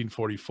 6,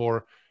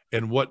 1944,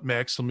 and what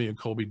Maximilian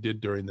Kolbe did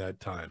during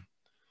that time.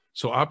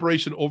 So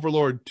Operation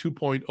Overlord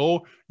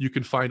 2.0, you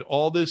can find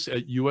all this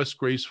at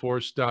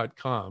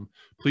usgraceforce.com.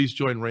 Please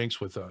join ranks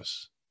with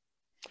us.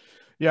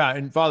 Yeah,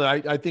 and Father,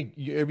 I think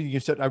everything you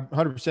said, I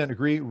 100%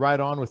 agree, right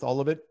on with all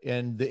of it.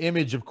 And the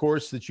image, of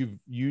course, that you've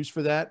used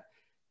for that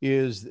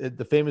is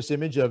the famous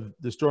image of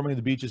the storming of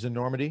the beaches in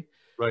Normandy.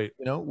 Right.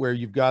 You know, where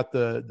you've got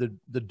the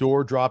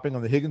door dropping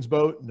on the Higgins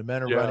boat and the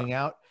men are running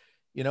out,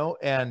 you know,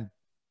 and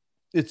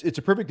it's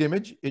a perfect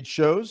image. It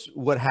shows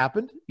what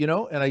happened, you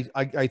know, and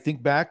I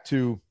think back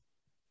to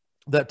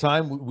that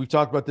time. We've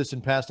talked about this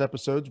in past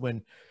episodes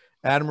when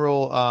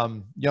Admiral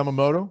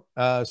Yamamoto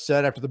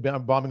said after the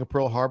bombing of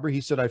Pearl Harbor,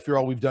 he said, I fear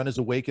all we've done is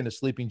awaken a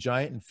sleeping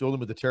giant and filled him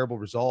with a terrible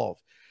resolve.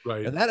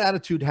 Right. And that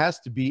attitude has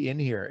to be in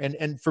here.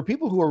 And for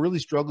people who are really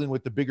struggling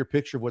with the bigger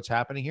picture of what's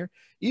happening here,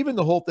 even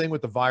the whole thing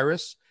with the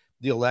virus,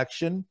 the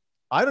election,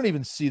 I don't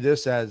even see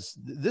this as,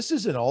 this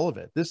isn't all of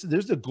it.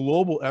 There's a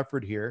global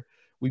effort here.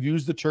 We've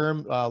used the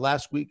term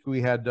last week.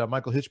 We had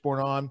Michael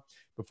Hitchborn on.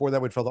 Before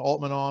that, we had Father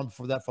Altman on.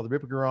 Before that, Father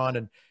Rippiger on.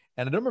 And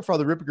I don't remember if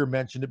Father Rippiger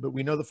mentioned it, but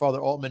we know that Father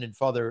Altman and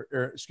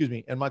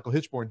and Michael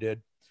Hitchborn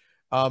did,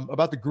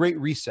 about the Great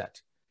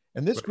Reset.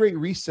 And this Great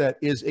Reset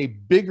is a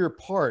bigger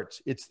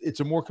part. It's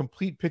a more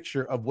complete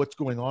picture of what's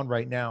going on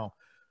right now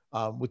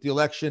with the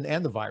election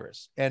and the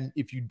virus. And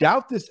if you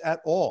doubt this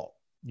at all,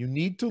 you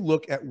need to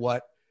look at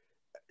what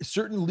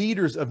certain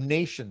leaders of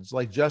nations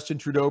like Justin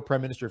Trudeau,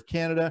 Prime Minister of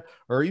Canada,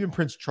 or even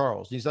Prince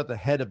Charles. He's not the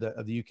head of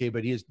the UK,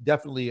 but he is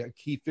definitely a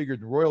key figure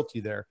in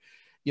royalty there.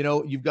 You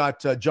know, you've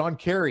got John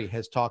Kerry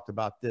has talked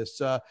about this.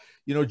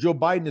 You know, Joe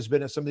Biden has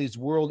been at some of these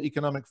World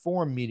Economic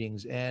Forum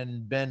meetings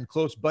and been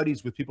close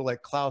buddies with people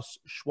like Klaus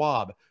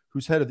Schwab,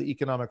 who's head of the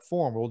Economic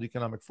Forum, World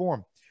Economic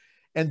Forum.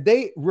 And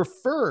they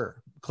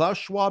refer Klaus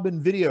Schwab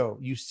in video.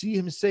 You see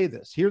him say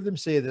this, hear them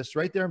say this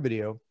right there in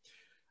video.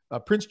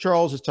 Prince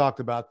Charles has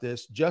talked about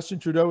this. Justin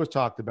Trudeau has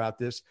talked about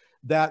this,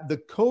 that the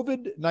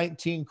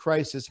COVID-19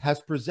 crisis has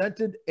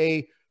presented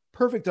a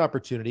perfect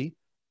opportunity,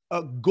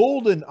 a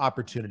golden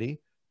opportunity,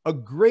 a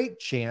great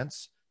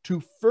chance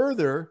to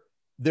further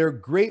their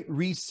Great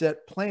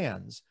Reset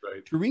plans,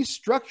 to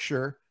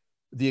restructure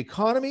the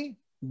economy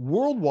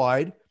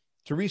worldwide,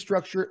 to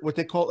restructure what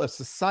they call a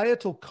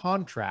societal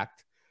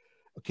contract,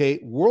 okay,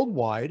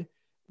 worldwide.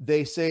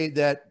 They say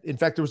that, in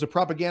fact, there was a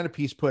propaganda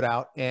piece put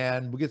out,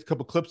 and we'll get a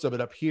couple clips of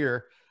it up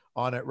here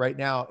on it right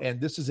now. And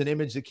this is an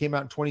image that came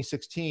out in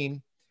 2016.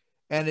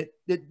 And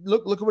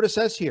look at what it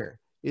says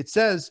here. It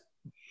says,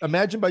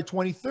 imagine by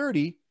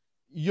 2030,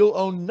 you'll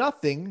own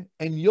nothing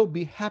and you'll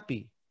be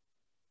happy.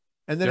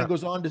 And then it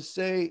goes on to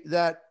say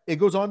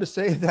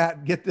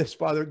that, get this,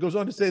 Father, it goes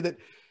on to say that,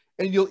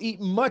 and you'll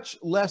eat much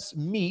less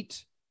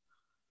meat.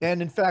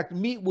 And in fact,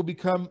 meat will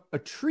become a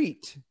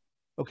treat.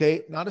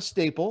 Okay, not a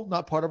staple,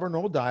 not part of our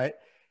normal diet,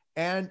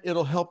 and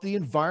it'll help the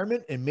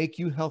environment and make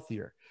you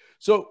healthier.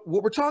 So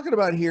what we're talking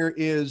about here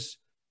is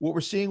what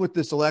we're seeing with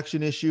this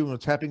election issue and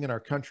what's happening in our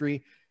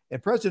country.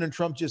 And President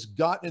Trump just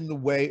got in the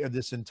way of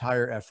this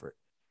entire effort.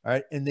 All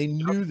right. And they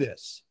knew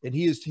this. And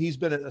he's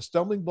been a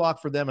stumbling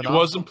block for them. And he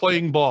wasn't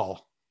playing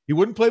ball. He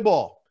wouldn't play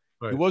ball.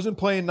 Right. He wasn't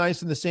playing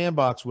nice in the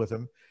sandbox with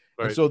him.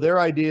 Right. And so their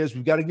idea is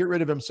we've got to get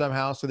rid of him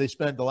somehow. So they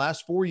spent the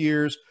last 4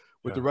 years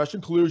with the Russian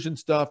collusion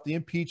stuff, the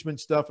impeachment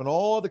stuff, and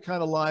all the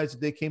kind of lies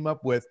that they came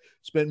up with,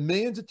 spent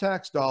millions of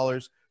tax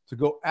dollars to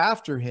go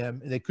after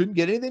him, and they couldn't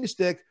get anything to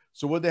stick.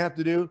 So what they have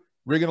to do?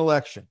 Rig an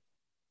election.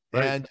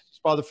 Right. And as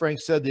Father Frank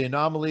said, the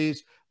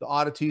anomalies, the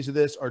oddities of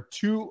this are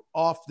too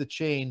off the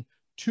chain,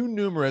 too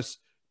numerous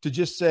to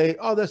just say,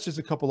 oh, that's just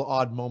a couple of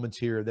odd moments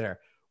here or there.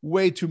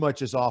 Way too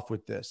much is off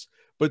with this.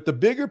 But the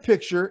bigger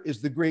picture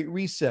is the Great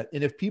Reset.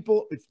 And if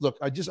people, look,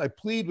 I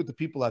plead with the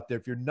people out there,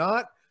 if you're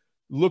not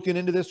looking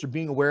into this or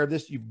being aware of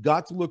this, you've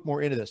got to look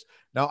more into this.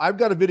 Now, I've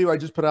got a video I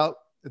just put out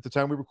at the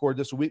time we recorded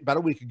this about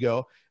a week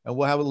ago, and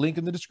we'll have a link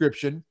in the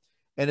description.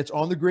 And it's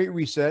on the Great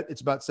Reset.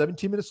 It's about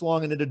 17 minutes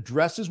long, and it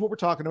addresses what we're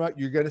talking about.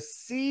 You're going to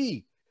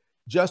see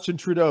Justin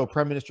Trudeau,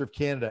 Prime Minister of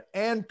Canada,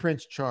 and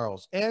Prince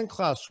Charles, and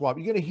Klaus Schwab.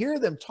 You're going to hear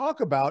them talk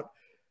about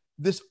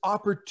this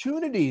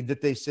opportunity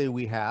that they say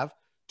we have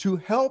to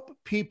help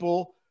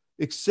people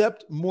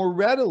accept more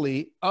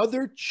readily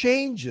other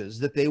changes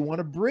that they want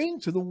to bring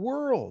to the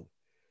world.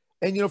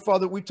 And, you know,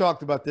 Father, we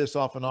talked about this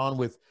off and on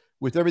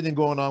with everything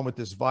going on with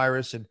this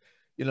virus. And,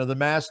 you know, the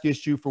mask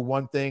issue, for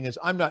one thing, is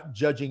I'm not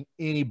judging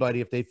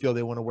anybody if they feel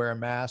they want to wear a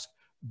mask,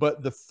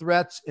 but the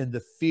threats and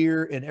the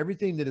fear and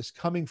everything that is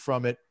coming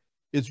from it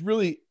is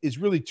really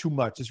too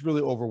much. It's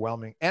really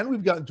overwhelming. And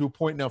we've gotten to a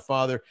point now,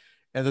 Father,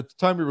 and at the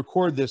time we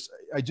record this,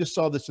 I just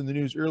saw this in the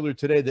news earlier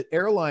today, that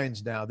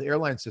airlines now, the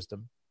airline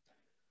system,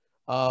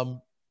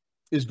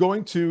 is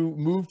going to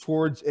move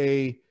towards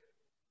you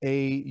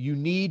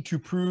need to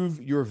prove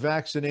your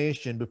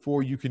vaccination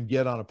before you can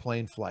get on a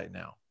plane flight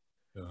now.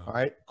 Yeah. All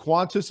right.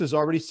 Qantas has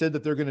already said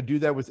that they're going to do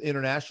that with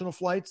international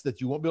flights, that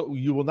you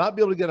will not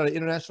be able to get on an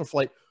international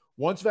flight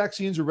once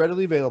vaccines are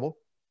readily available.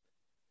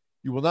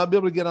 You will not be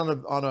able to get on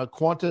a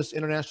Qantas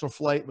international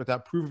flight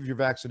without proof of your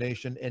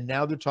vaccination. And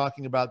now they're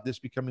talking about this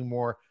becoming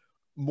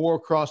more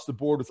across the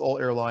board with all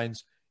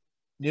airlines,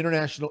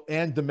 international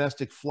and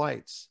domestic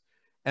flights.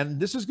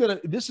 And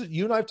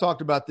you and I have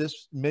talked about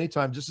this many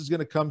times. This is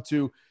going to come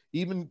to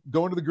even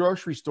going to the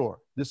grocery store.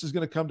 This is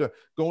going to come to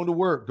going to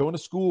work, going to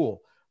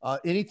school.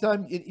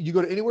 Anytime you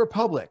go to anywhere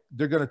public,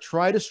 they're going to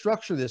try to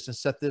structure this and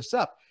set this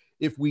up.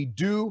 If we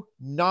do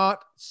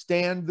not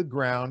stand the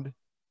ground,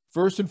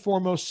 first and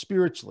foremost,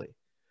 spiritually,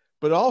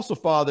 but also,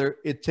 Father,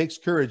 it takes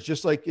courage,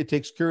 just like it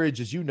takes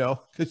courage, as you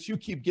know, because you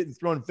keep getting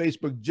thrown in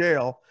Facebook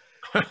jail,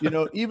 you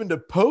know, even to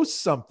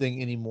post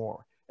something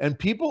anymore. And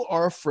people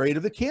are afraid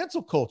of the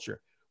cancel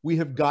culture. We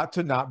have got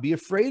to not be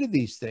afraid of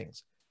these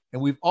things.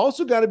 And we've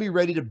also got to be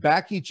ready to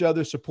back each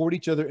other, support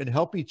each other, and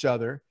help each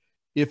other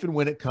if and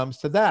when it comes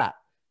to that,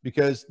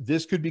 because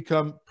this could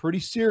become pretty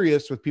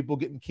serious with people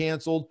getting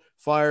canceled,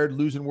 fired,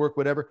 losing work,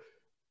 whatever.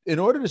 In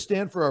order to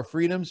stand for our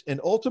freedoms and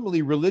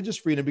ultimately religious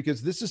freedom,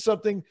 because this is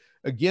something,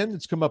 again,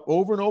 that's come up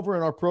over and over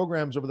in our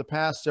programs over the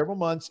past several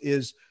months,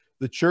 is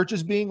the church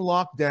is being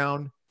locked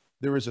down.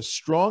 There is a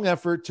strong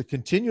effort to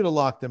continue to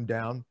lock them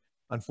down.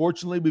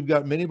 Unfortunately, we've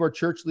got many of our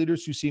church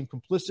leaders who seem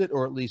complicit,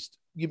 or at least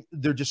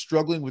they're just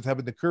struggling with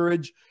having the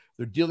courage.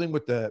 They're dealing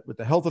with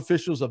the health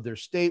officials of their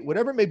state,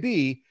 whatever it may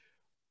be.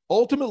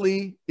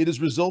 Ultimately, it is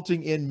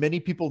resulting in many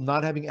people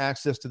not having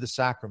access to the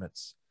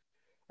sacraments.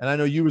 And I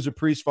know you as a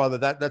priest, Father,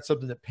 that's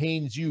something that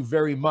pains you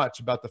very much,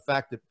 about the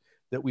fact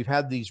that we've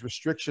had these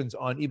restrictions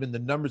on even the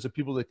numbers of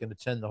people that can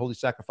attend the Holy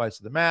Sacrifice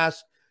of the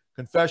Mass.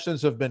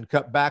 Confessions have been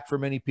cut back for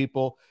many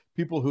people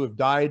who have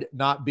died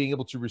not being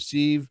able to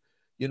receive,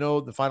 you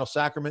know, the final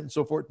sacrament and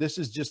so forth. This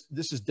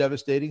is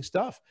devastating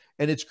stuff.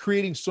 And it's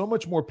creating so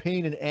much more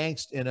pain and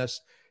angst in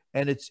us.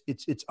 And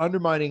it's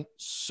undermining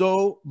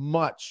so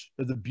much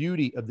of the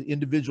beauty of the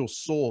individual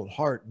soul and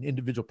heart and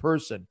individual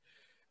person.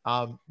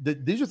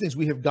 These are things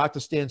we have got to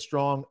stand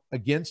strong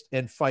against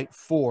and fight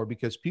for,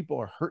 because people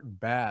are hurting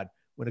bad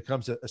when it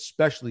comes to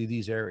especially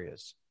these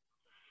areas.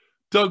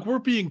 Doug, we're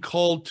being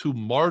called to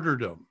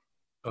martyrdom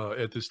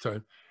at this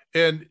time.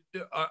 And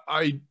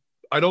I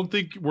don't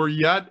think we're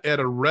yet at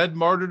a red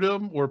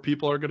martyrdom where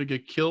people are going to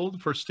get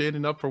killed for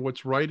standing up for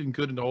what's right and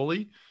good and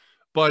holy.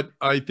 But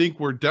I think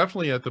we're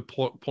definitely at the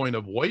point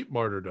of white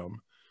martyrdom.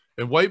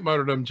 And white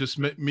martyrdom just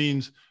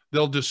means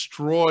they'll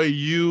destroy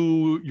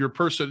you, your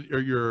person, or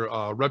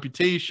your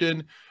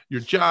reputation,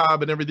 your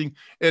job, and everything.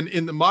 And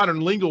in the modern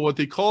lingo, what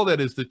they call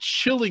that is the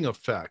chilling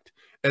effect.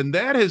 And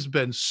that has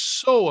been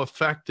so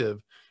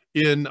effective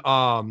in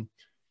a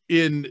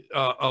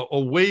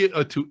way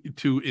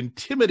to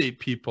intimidate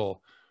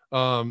people.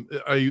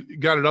 I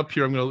got it up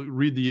here. I'm going to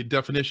read the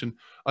definition.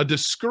 A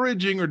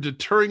discouraging or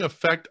deterring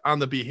effect on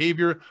the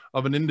behavior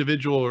of an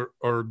individual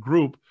or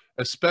group,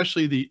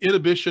 especially the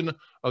inhibition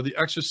of the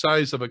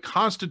exercise of a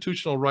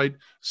constitutional right,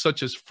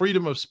 such as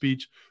freedom of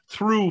speech,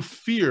 through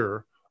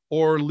fear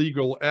or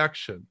legal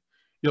action.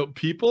 You know,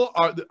 people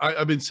are,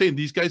 I've been saying,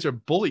 these guys are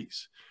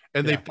bullies,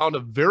 and they found a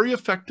very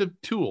effective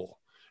tool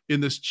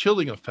in this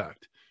chilling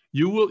effect.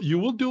 You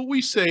will do what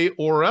we say,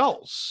 or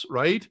else,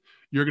 right?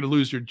 You're going to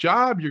lose your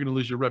job. You're going to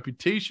lose your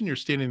reputation. You're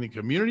standing in the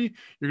community.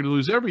 You're going to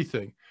lose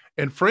everything.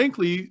 And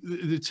frankly,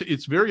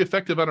 it's very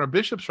effective on our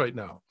bishops right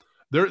now.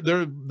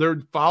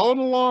 They're following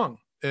along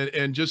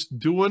and just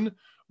doing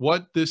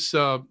what this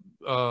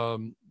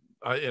and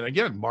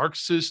again,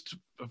 Marxist,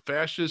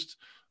 fascist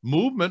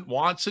movement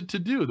wants it to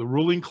do. The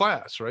ruling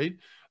class, right?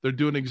 They're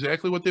doing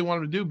exactly what they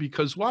want to do.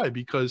 Because why?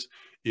 Because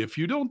if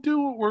you don't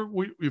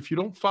do if you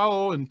don't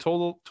follow and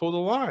toe the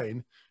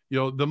line,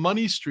 the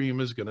money stream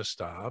is going to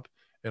stop,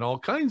 and all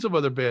kinds of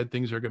other bad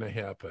things are going to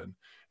happen.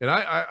 And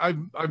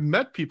I've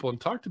met people and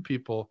talked to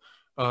people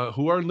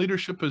who are in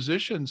leadership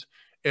positions,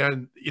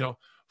 and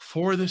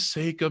for the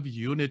sake of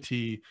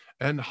unity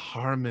and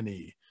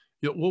harmony,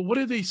 well, what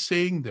are they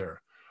saying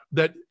there?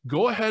 That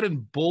go ahead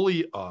and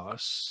bully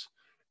us,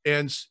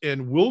 and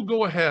we'll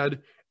go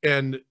ahead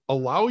and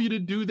allow you to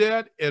do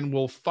that, and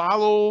we'll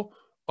follow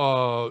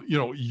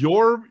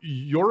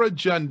your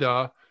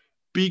agenda,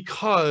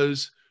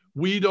 because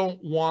we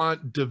don't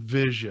want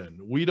division,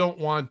 we don't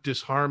want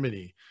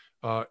disharmony,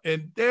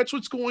 and that's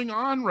what's going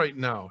on right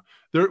now.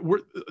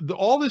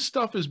 All this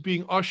stuff is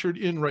being ushered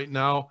in right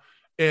now,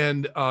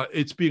 and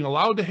it's being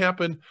allowed to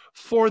happen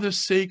for the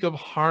sake of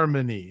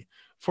harmony,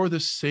 for the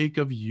sake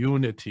of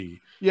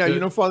unity.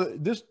 Yeah, Father,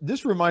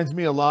 this reminds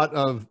me a lot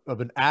of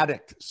an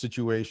addict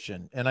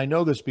situation. And I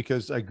know this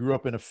because I grew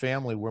up in a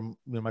family where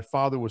my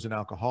father was an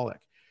alcoholic.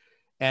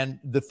 And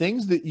the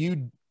things that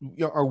you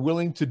are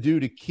willing to do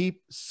to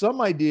keep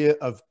some idea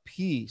of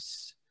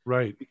peace,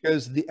 right?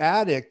 Because the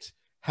addict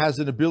has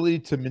an ability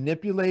to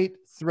manipulate,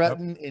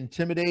 threaten,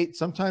 intimidate.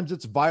 Sometimes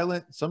it's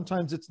violent,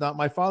 sometimes it's not.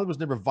 My father was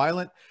never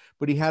violent,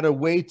 but he had a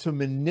way to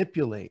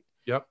manipulate.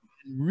 Yep.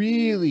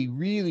 Really,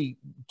 really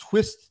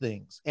twist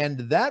things. And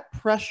that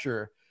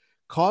pressure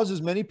causes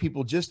many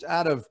people, just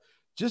out of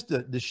just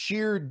the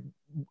sheer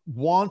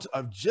want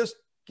of just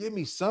give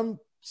me some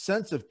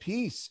sense of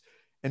peace.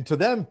 And to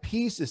them,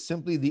 peace is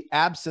simply the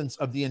absence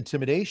of the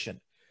intimidation,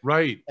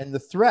 right, and the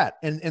threat.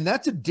 And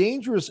that's a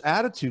dangerous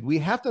attitude. We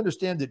have to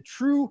understand that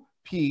true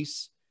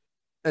peace,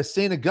 as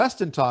St.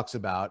 Augustine talks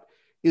about,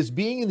 is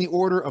being in the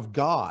order of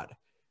God.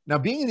 Now,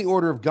 being in the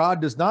order of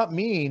God does not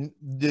mean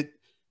that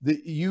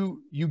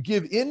you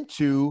give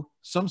into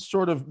some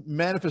sort of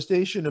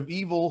manifestation of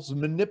evils,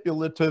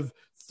 manipulative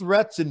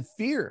threats, and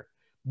fear.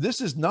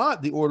 This is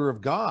not the order of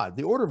God.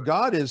 The order of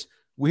God is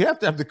we have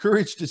to have the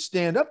courage to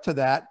stand up to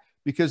that,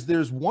 because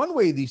there's one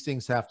way these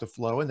things have to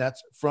flow, and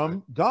that's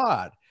from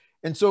God.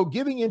 And so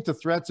giving into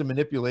threats and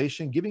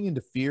manipulation, giving into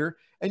fear,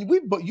 and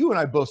you and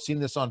I both seen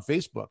this on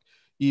Facebook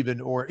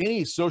even, or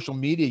any social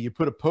media. You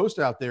put a post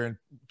out there and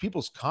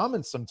people's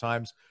comments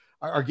sometimes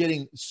are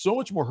getting so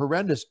much more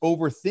horrendous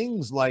over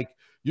things like,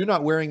 you're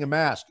not wearing a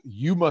mask,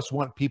 you must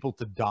want people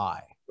to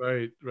die.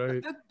 Right.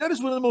 That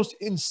is one of the most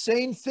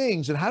insane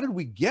things. And how did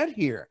we get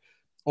here?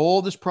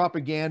 All this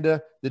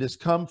propaganda that has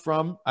come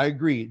from, I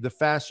agree, the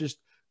fascist,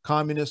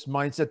 communist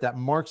mindset, that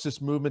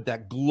Marxist movement,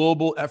 that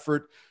global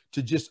effort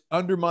to just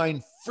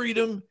undermine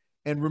freedom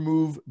and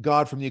remove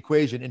God from the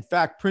equation. In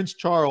fact, Prince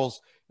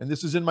Charles, and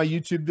this is in my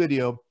YouTube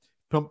video,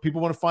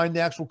 people want to find the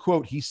actual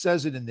quote, he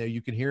says it in there,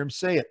 you can hear him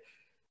say it.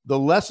 The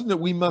lesson that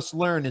we must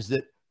learn is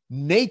that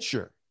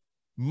nature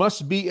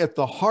must be at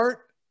the heart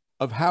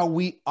of how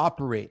we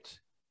operate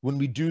when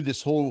we do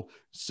this whole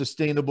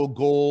sustainable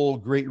goal,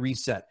 great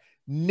reset.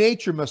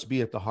 Nature must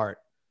be at the heart,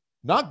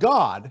 not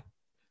God,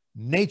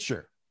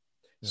 nature.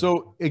 Yeah.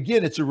 So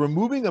again, it's a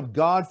removing of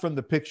God from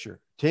the picture.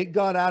 Take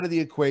God out of the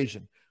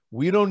equation.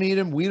 We don't need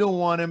him. We don't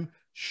want him.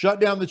 Shut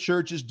down the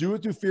churches. Do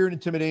it through fear and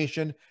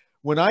intimidation.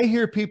 When I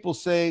hear people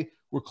say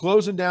we're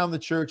closing down the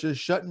churches,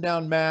 shutting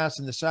down mass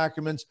and the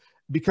sacraments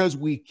because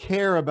we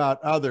care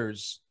about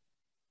others,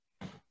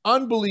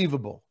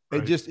 unbelievable.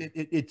 Right.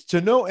 It's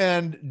to no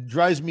end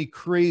drives me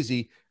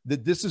crazy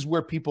that this is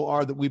where people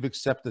are, that we've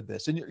accepted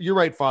this. And you're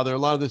right, Father. A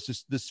lot of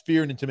this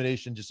fear and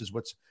intimidation just is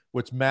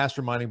what's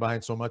masterminding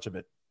behind so much of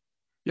it.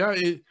 Yeah,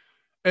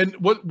 and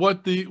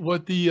what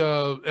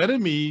the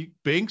enemy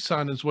banks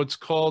on is what's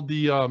called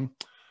the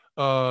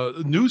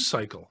news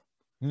cycle,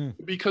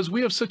 because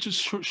we have such a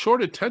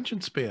short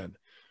attention span.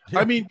 Yeah.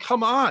 I mean,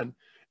 come on,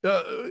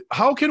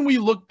 how can we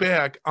look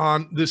back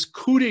on this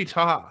coup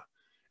d'état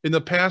in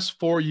the past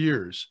 4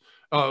 years?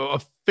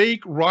 A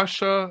fake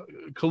Russia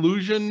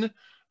collusion,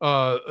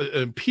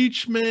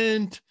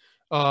 impeachment,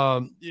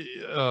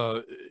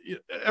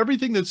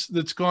 everything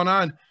that's gone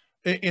on,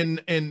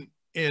 and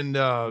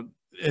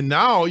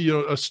now,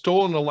 a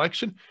stolen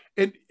election,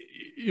 and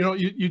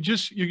you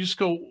just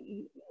go,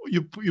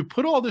 you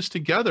put all this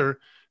together.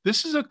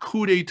 This is a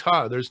coup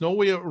d'état. There's no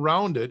way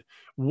around it.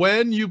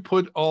 When you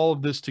put all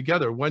of this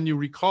together, when you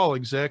recall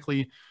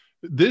exactly,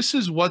 this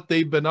is what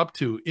they've been up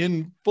to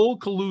in full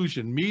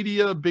collusion.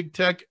 Media, big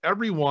tech,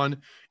 everyone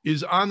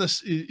is on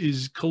this,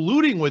 is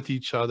colluding with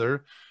each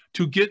other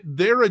to get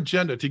their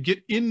agenda, to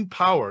get in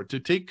power, to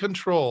take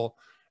control.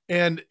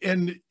 And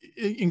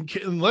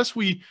unless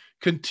we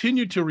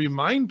continue to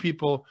remind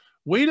people,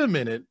 wait a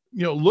minute,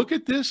 look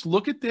at this,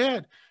 look at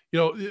that.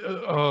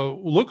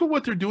 look at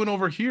what they're doing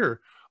over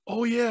here.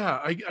 Oh yeah,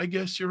 I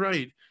guess you're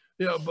right.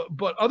 Yeah,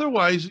 but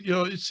otherwise,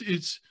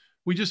 it's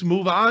we just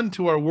move on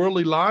to our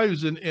worldly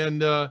lives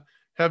and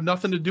have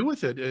nothing to do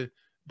with it.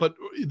 But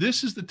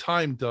this is the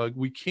time, Doug.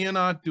 We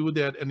cannot do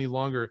that any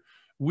longer.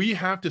 We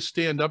have to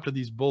stand up to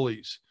these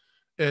bullies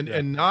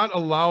and not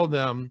allow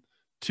them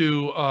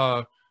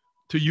to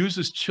use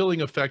this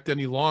chilling effect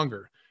any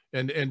longer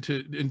and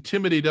to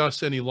intimidate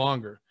us any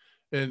longer.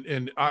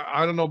 And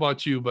I don't know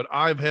about you, but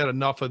I've had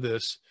enough of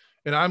this,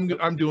 and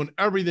I'm doing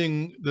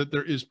everything that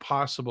there is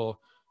possible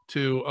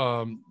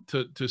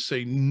to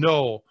say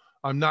no.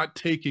 I'm not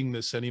taking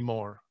this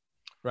anymore.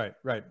 Right.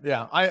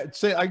 Yeah, I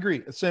agree.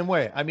 The same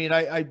way. I mean,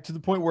 I to the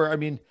point where, I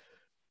mean,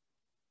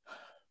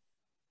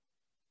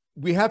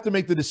 we have to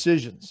make the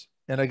decisions,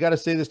 and I got to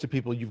say this to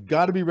people: you've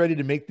got to be ready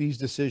to make these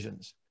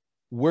decisions.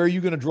 Where are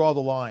you going to draw the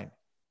line?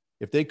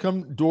 If they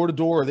come door to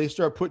door, they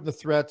start putting the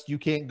threats, you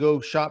can't go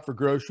shop for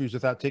groceries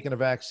without taking a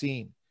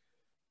vaccine.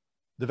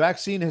 The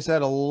vaccine has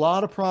had a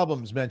lot of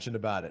problems mentioned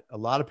about it. A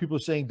lot of people are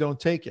saying don't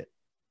take it.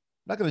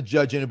 I'm not going to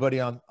judge anybody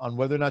on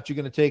whether or not you're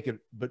going to take it,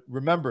 but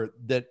remember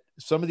that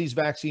some of these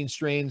vaccine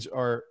strains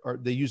are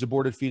they use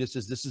aborted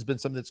fetuses. This has been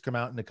something that's come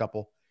out in a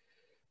couple.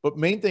 But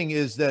main thing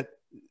is that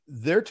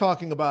they're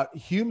talking about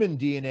human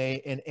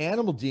DNA and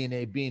animal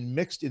DNA being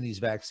mixed in these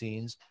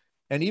vaccines,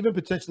 and even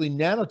potentially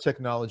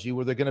nanotechnology,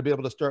 where they're going to be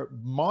able to start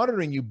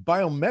monitoring you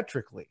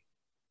biometrically.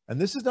 And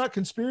this is not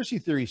conspiracy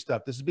theory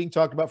stuff. This is being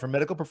talked about from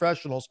medical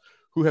professionals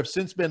who have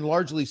since been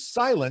largely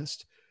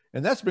silenced,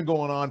 and that's been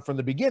going on from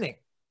the beginning.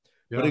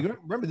 Yeah.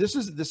 But remember, this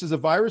is a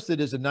virus that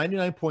is a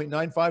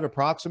 99.95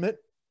 approximate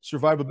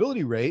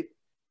survivability rate.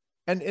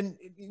 And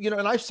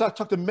I've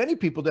talked to many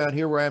people down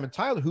here where I am in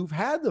Tyler who've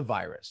had the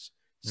virus,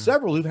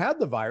 several who've had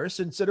the virus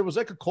and said it was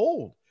like a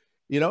cold.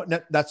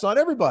 That's not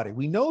everybody.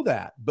 We know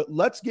that, but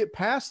let's get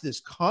past this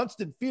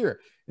constant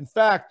fear. In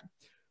fact,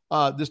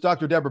 this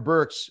Dr. Deborah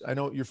Birx, I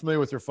know you're familiar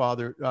with her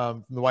father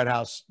from the White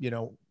House,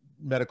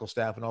 medical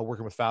staff and all,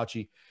 working with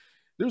Fauci.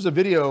 There was a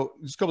video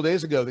just a couple of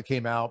days ago that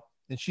came out,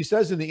 and she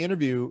says in the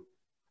interview,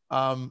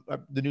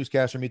 the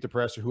newscaster, Meet the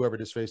Press, or whoever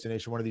it is, Face the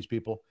Nation, one of these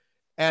people,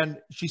 and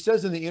she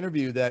says in the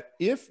interview that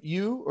if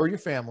you or your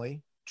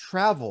family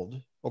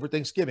traveled over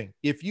Thanksgiving,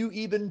 if you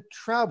even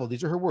traveled,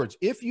 these are her words,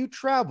 if you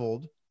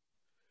traveled,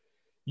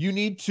 you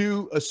need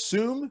to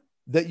assume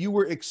that you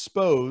were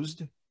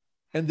exposed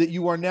and that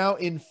you are now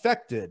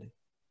infected,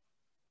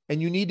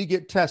 and you need to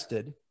get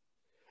tested,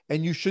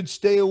 and you should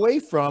stay away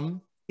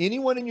from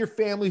anyone in your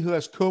family who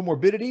has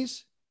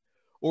comorbidities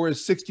or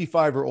is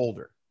 65 or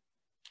older.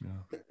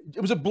 Yeah.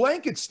 It was a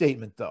blanket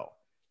statement, though.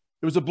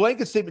 It was a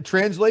blanket statement.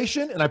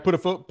 Translation, and I put a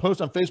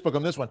post on Facebook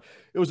on this one.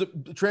 It was a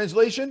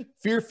translation: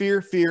 fear,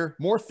 fear, fear,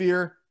 more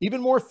fear, even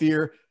more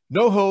fear,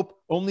 no hope,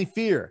 only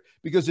fear.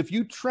 Because if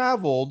you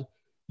traveled,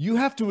 you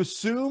have to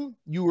assume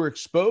you were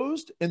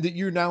exposed and that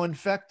you're now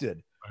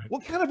infected. Right.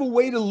 What kind of a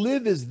way to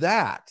live is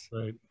that?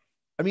 Right.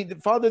 I mean,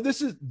 Father,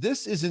 this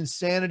is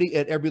insanity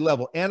at every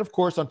level. And of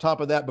course, on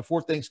top of that,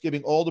 before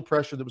Thanksgiving, all the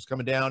pressure that was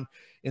coming down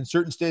in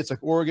certain states like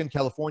Oregon,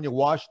 California,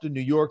 Washington,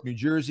 New York, New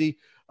Jersey,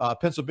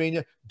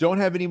 Pennsylvania, don't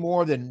have any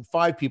more than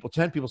 5 people,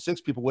 10 people, 6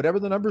 people, whatever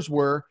the numbers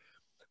were.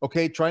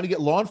 Okay, trying to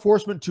get law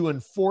enforcement to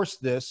enforce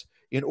this.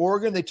 In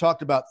Oregon, they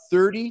talked about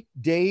 30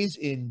 days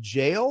in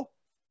jail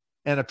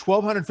and a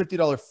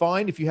 $1,250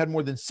 fine if you had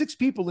more than 6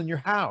 people in your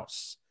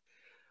house.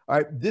 All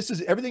right, this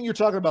is everything you're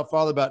talking about,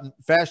 Father, about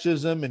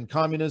fascism and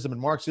communism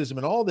and Marxism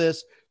and all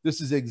this.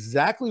 This is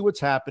exactly what's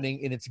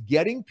happening, and it's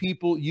getting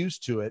people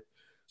used to it.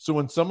 So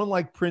when someone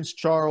like Prince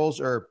Charles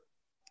or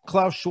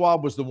Klaus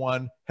Schwab was the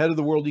one, head of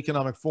the World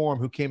Economic Forum,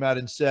 who came out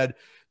and said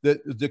that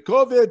the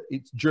COVID,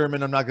 it's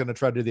German, I'm not going to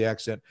try to do the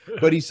accent,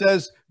 but he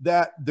says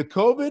that the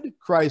COVID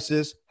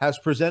crisis has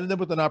presented them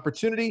with an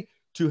opportunity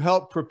to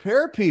help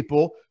prepare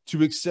people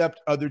to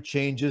accept other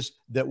changes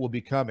that will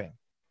be coming.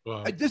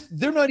 Wow.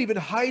 They're not even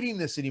hiding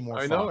this anymore.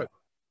 I know it.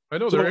 I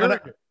know they're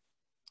arrogant.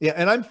 Yeah,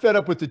 and I'm fed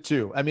up with it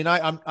too. I mean,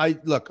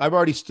 look, I've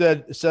already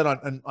said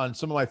on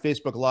some of my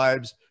Facebook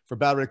lives for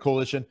Battle Red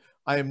Coalition,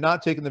 I am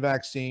not taking the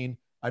vaccine.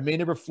 I may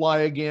never fly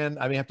again.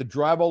 I may have to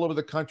drive all over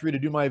the country to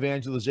do my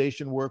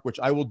evangelization work, which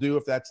I will do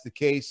if that's the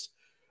case.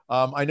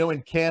 I know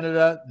in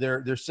Canada,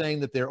 they're saying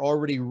that they're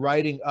already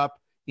writing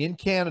up in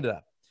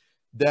Canada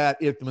that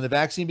when the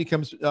vaccine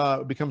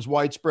becomes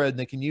widespread and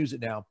they can use it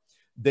now,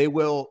 they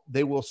will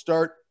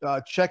start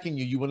checking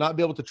you. You will not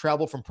be able to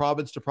travel from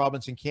province to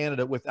province in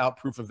Canada without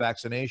proof of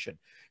vaccination.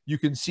 You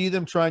can see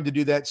them trying to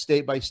do that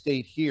state by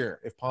state here,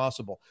 if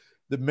possible.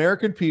 The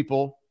American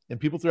people and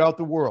people throughout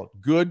the world,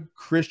 good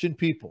Christian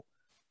people,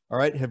 all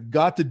right, have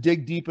got to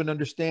dig deep and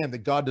understand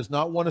that God does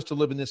not want us to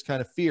live in this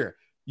kind of fear.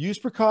 Use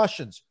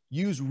precautions.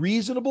 Use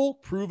reasonable,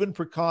 proven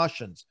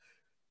precautions.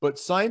 But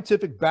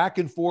scientific back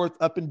and forth,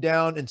 up and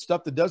down, and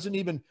stuff that doesn't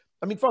even...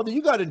 I mean, Father,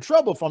 you got in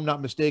trouble, if I'm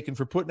not mistaken,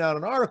 for putting out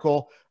an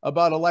article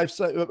about on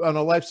the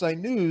LifeSite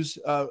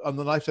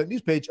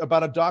News page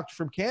about a doctor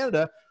from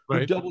Canada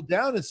who doubled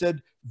down and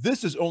said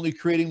this is only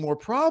creating more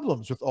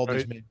problems with all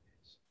these mandates.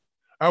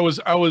 I was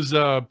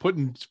put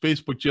in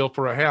Facebook jail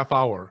for a half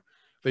hour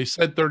They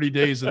said 30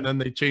 days and then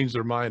they changed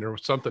their mind or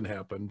something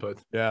happened. But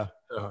yeah,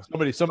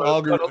 somebody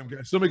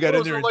got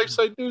in there. A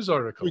LifeSite News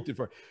article.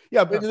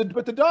 Yeah,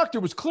 but the doctor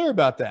was clear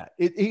about that.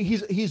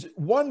 He's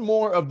one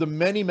more of the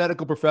many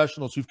medical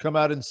professionals who've come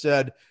out and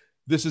said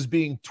this is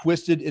being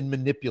twisted and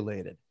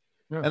manipulated.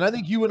 Yeah. And I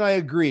think you and I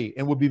agree,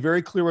 and we'll be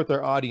very clear with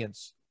our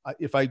audience.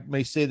 If I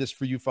may say this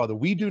for you, Father,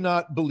 we do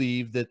not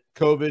believe that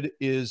COVID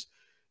is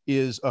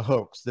a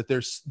hoax, that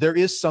there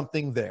is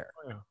something there.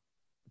 Oh, yeah.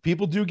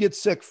 People do get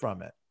sick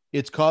from it.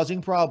 It's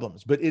causing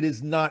problems, but it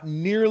is not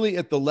nearly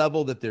at the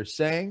level that they're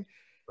saying.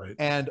 Right.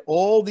 And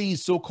all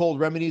these so-called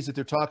remedies that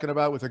they're talking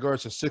about with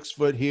regards to 6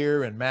 foot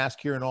here and mask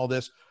here and all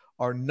this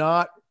are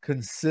not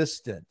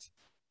consistent.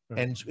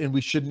 Right. And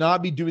we should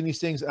not be doing these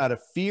things out of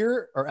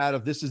fear or out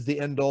of this is the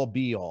end all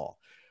be all.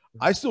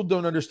 I still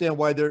don't understand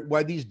why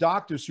these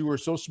doctors who are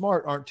so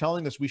smart aren't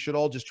telling us we should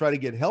all just try to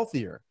get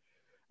healthier,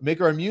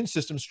 make our immune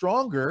system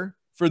stronger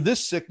for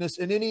this sickness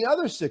and any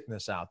other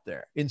sickness out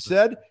there.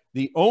 Instead,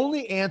 the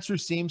only answer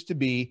seems to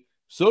be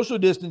social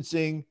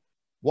distancing,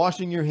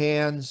 washing your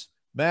hands,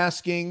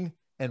 masking,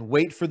 and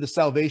wait for the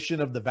salvation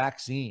of the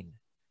vaccine.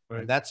 Right.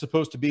 And that's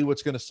supposed to be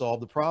what's going to solve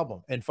the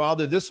problem. And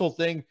Father, this whole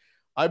thing,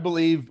 I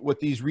believe what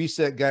these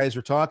reset guys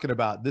are talking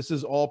about, this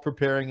is all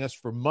preparing us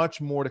for much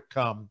more to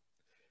come.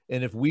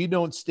 And if we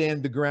don't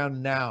stand the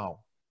ground now,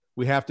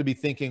 we have to be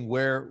thinking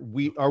are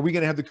we going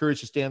to have the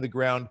courage to stand the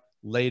ground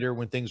later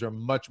when things are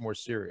much more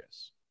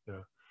serious?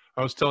 Yeah.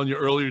 I was telling you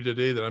earlier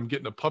today that I'm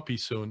getting a puppy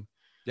soon.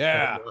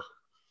 Yeah. And,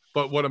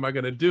 but what am I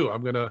going to do?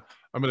 I'm going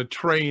to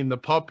train the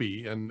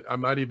puppy, and I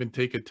might even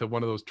take it to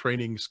one of those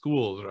training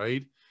schools,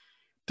 right?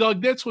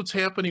 Doug, that's what's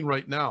happening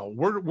right now.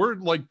 We're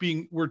like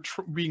being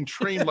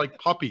trained like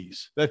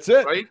puppies. That's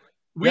it. Right?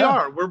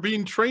 We're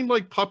being trained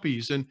like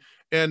puppies, and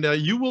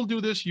you will do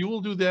this, you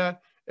will do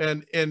that.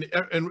 And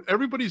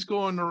everybody's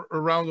going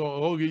around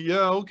going, oh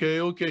yeah,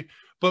 okay.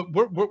 But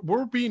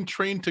we're being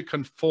trained to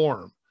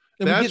conform.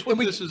 And that's what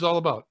this is all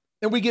about.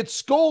 And we get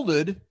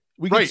scolded.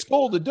 We get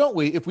scolded, don't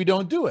we, if we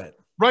don't do it?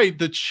 Right.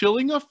 The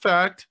chilling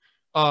effect,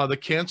 the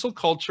cancel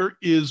culture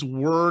is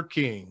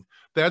working.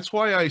 That's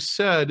why I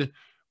said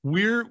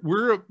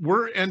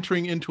we're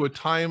entering into a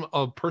time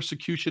of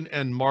persecution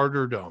and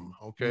martyrdom.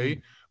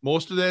 Okay.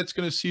 Most of that's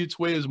going to see its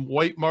way as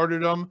white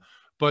martyrdom,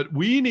 but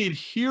we need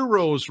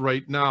heroes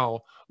right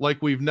now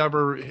like we've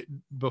never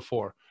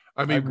before.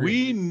 I mean,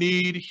 we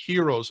need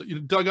heroes.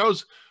 Doug, I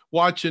was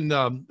watching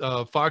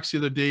Fox the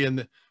other day,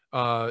 and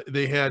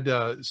they had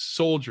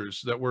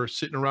soldiers that were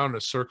sitting around in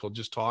a circle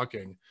just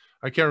talking.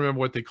 I can't remember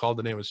what they called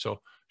the name of the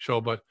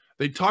show, but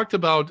they talked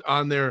about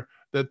on there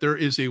that there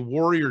is a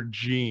warrior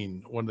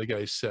gene, one of the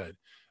guys said.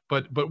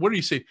 But what did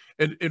he say?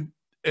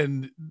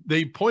 And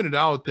they pointed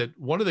out that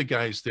one of the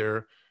guys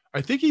there,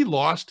 I think he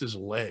lost his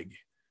leg,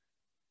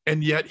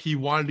 and yet he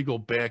wanted to go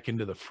back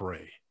into the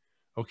fray.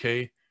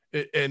 Okay.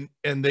 And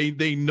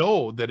they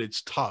know that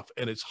it's tough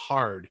and it's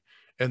hard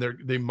and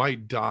they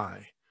might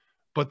die,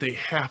 but they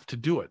have to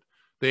do it.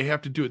 They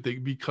have to do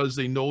it because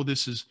they know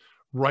this is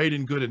right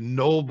and good and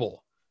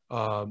noble,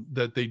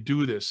 that they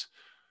do this.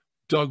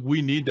 Doug,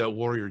 we need that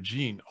warrior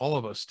gene. All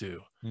of us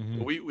do.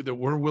 That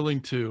we're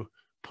willing to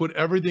put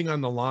everything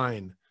on the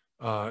line.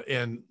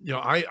 And you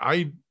know,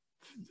 I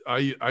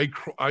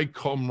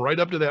come right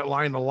up to that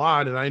line a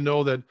lot, and I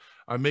know that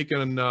I'm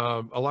making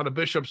a lot of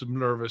bishops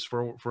nervous,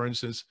 for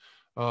instance,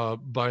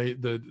 by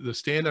the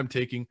stand I'm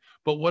taking.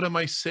 But what am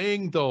I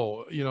saying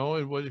though? You know,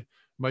 and what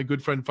my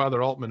good friend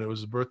Father Altman, it was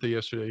his birthday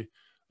yesterday.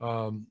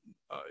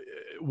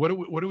 What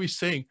are we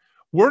saying?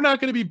 We're not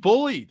going to be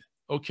bullied.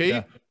 Okay.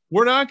 Yeah.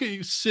 We're not going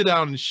to sit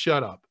down and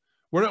shut up.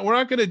 We're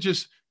not going to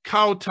just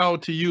kowtow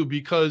to you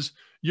because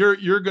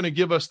you're going to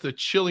give us the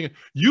chilling.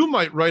 You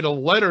might write a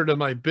letter to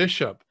my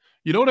bishop.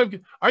 You know what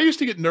I used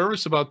to get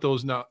nervous about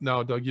those now,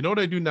 Doug. You know what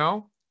I do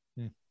now?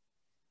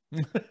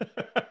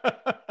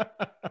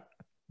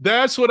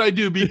 That's what I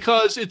do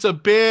because it's a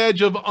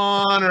badge of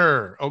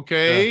honor.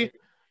 Okay. Yeah.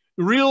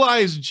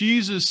 Realize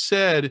Jesus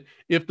said,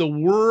 if the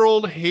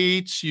world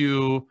hates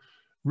you,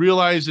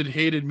 realize it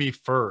hated me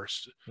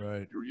first.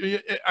 Right.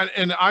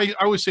 And I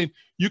was saying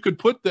you could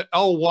put the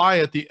LY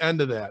at the end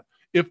of that.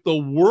 If the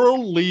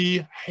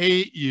worldly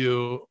hate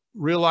you,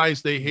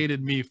 realize they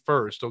hated me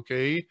first.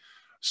 Okay.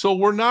 So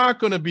we're not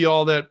going to be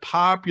all that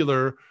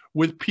popular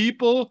with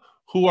people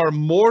who are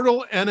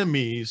mortal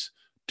enemies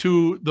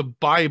to the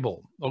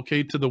Bible,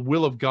 okay, to the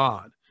will of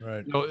God.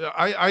 Right. You know,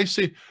 I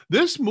say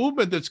this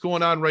movement that's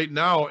going on right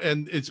now,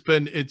 and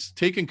it's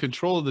taken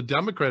control of the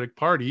Democratic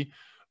Party,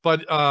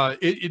 but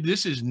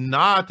this is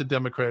not the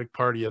Democratic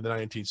Party of the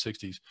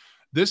 1960s.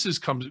 This has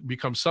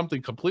become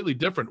something completely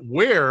different,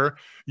 where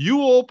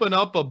you open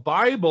up a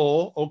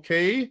Bible,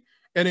 okay,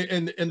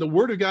 and the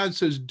Word of God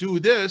says, do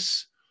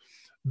this.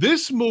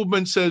 This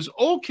movement says,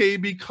 okay,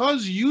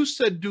 because you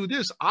said do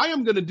this, I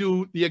am going to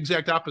do the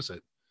exact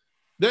opposite.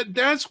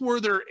 That's where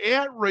they're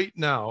at right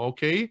now,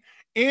 okay?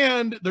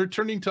 And they're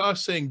turning to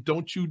us saying,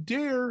 don't you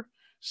dare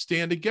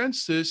stand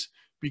against this,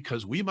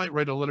 because we might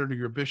write a letter to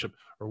your bishop,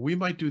 or we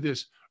might do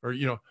this, or,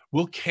 you know,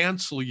 we'll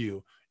cancel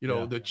you, you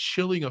know, the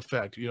chilling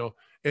effect, you know,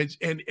 and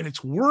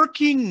it's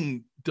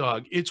working,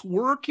 Doug. It's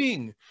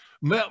working.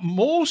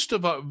 Most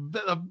of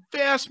the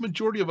vast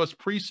majority of us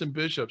priests and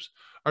bishops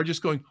are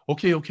just going,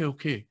 okay,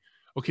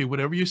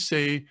 whatever you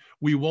say,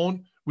 we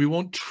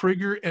won't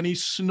trigger any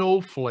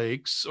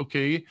snowflakes,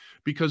 okay,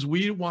 because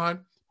we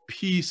want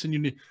peace and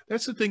unity.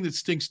 That's the thing that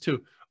stinks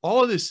too.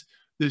 All of this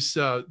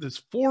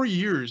 4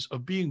 years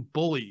of being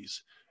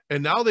bullies,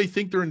 and now they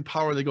think they're in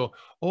power. They go,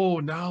 oh,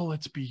 now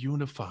let's be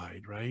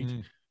unified, right?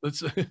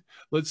 Let's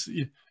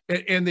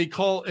and they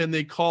call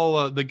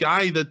the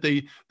guy that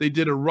they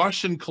did a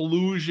Russian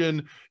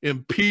collusion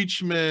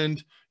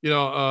impeachment,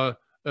 just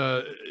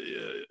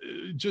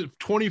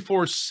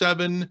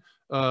 24/7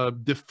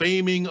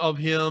 defaming of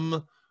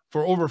him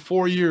for over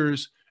 4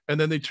 years, and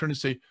then they turn and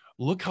say,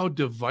 look how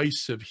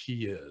divisive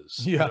he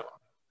is. Yeah.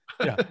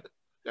 Yeah.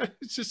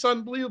 It's just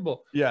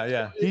unbelievable.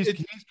 Yeah. He's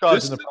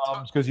causing the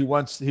problems because he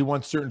wants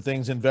certain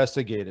things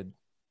investigated.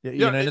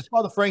 And as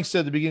Father Frank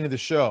said at the beginning of the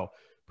show,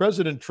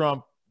 President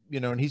Trump,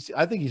 and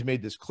I think he's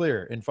made this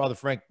clear, and Father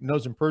Frank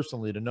knows him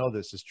personally to know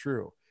this is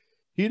true.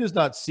 He does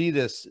not see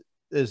this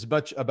as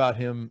much about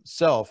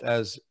himself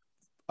as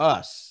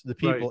us, the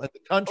people, and the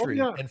country,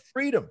 and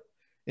freedom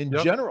in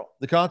general,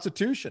 the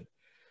Constitution.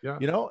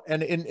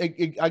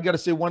 And I got to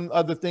say one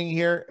other thing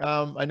here.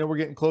 I know we're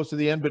getting close to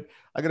the end, but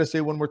I got to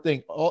say one more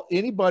thing.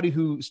 Anybody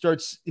who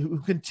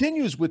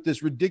continues with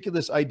this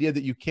ridiculous idea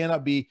that you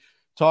cannot be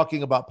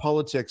talking about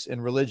politics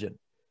and religion,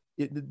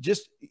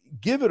 just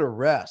give it a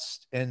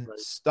rest and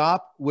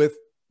stop with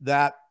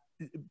that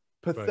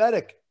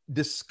pathetic,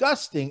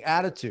 disgusting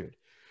attitude.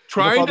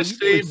 Trying to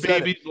save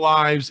babies'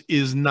 lives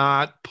is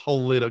not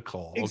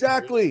political.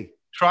 Exactly. Okay?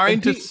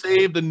 Trying to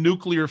save the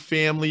nuclear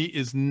family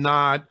is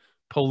not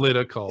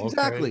political.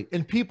 Exactly.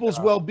 And people's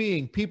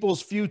well-being,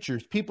 people's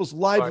futures, people's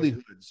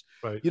livelihoods.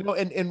 Right.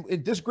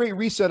 And this great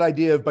reset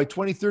idea of by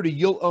 2030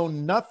 you'll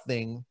own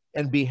nothing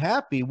and be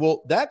happy.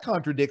 Well, that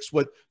contradicts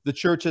what the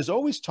church has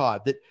always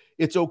taught, that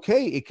it's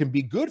okay. It can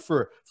be good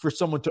for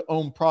someone to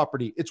own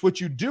property. It's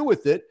what you do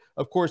with it,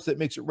 of course, that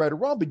makes it right or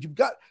wrong. But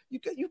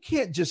you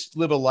can't just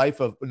live a life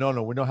of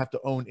no, we don't have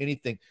to own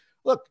anything.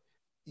 Look,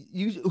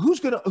 who's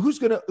gonna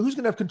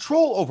have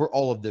control over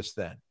all of this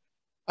then?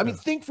 I mean,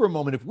 think for a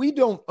moment. If we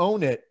don't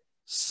own it,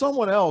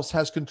 someone else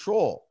has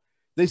control.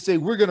 They say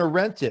we're going to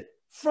rent it.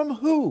 From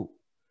who?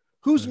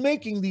 Who's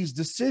making these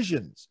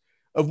decisions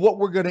of what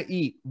we're going to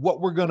eat,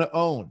 what we're going to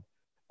own,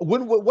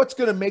 what's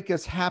going to make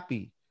us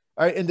happy?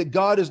 All right, and that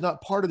God is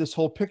not part of this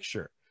whole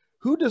picture.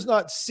 Who does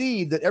not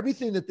see that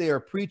everything that they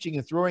are preaching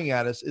and throwing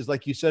at us is,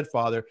 like you said,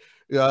 Father,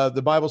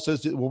 the Bible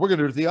says, well, we're going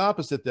to do the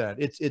opposite then.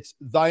 It's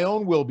thy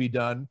own will be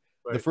done.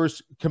 The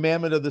first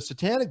commandment of the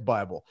Satanic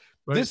Bible.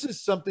 This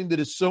is something that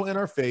is so in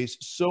our face,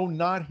 so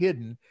not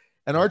hidden.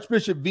 And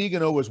Archbishop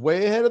Vigano was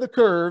way ahead of the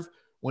curve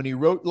when he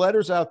wrote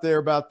letters out there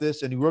about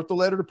this. And he wrote the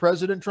letter to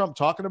President Trump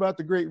talking about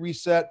the Great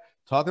Reset,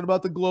 talking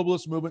about the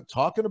globalist movement,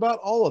 talking about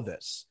all of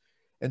this.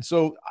 And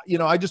so,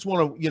 I just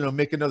want to,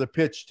 make another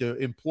pitch to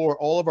implore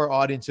all of our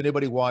audience,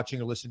 anybody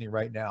watching or listening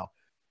right now,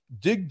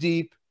 dig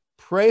deep,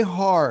 pray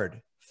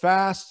hard,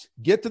 fast,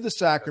 get to the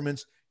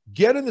sacraments,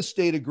 get in the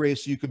state of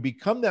grace so you can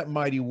become that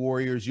mighty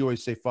warrior, as you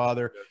always say,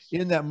 Father,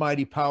 in that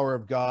mighty power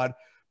of God.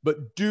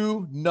 But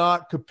do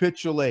not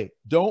capitulate.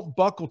 Don't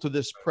buckle to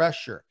this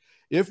pressure.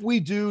 If we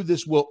do,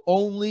 this will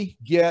only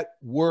get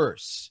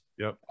worse,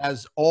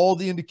 as all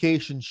the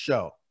indications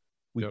show.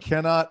 We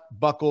cannot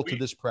buckle to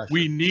this pressure.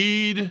 We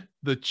need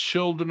the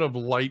children of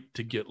light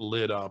to get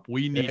lit up.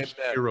 We need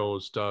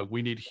heroes, Doug.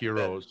 We need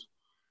heroes.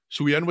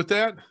 Should we end with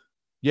that?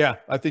 Yeah,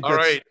 I think that's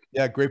right.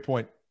 Yeah, great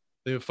point.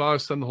 The Father,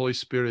 Son, and the Holy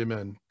Spirit,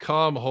 amen.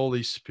 Come,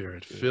 Holy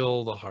Spirit,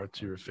 fill the hearts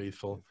of your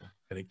faithful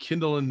and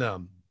enkindle in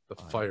them the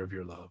fire of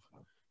your love.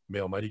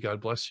 May Almighty God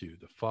bless you,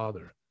 the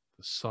Father,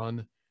 the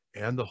Son,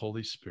 and the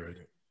Holy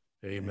Spirit.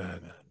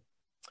 Amen.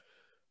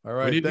 All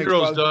right. We need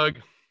heroes, Doug.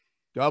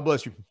 God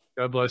bless you.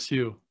 God bless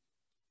you.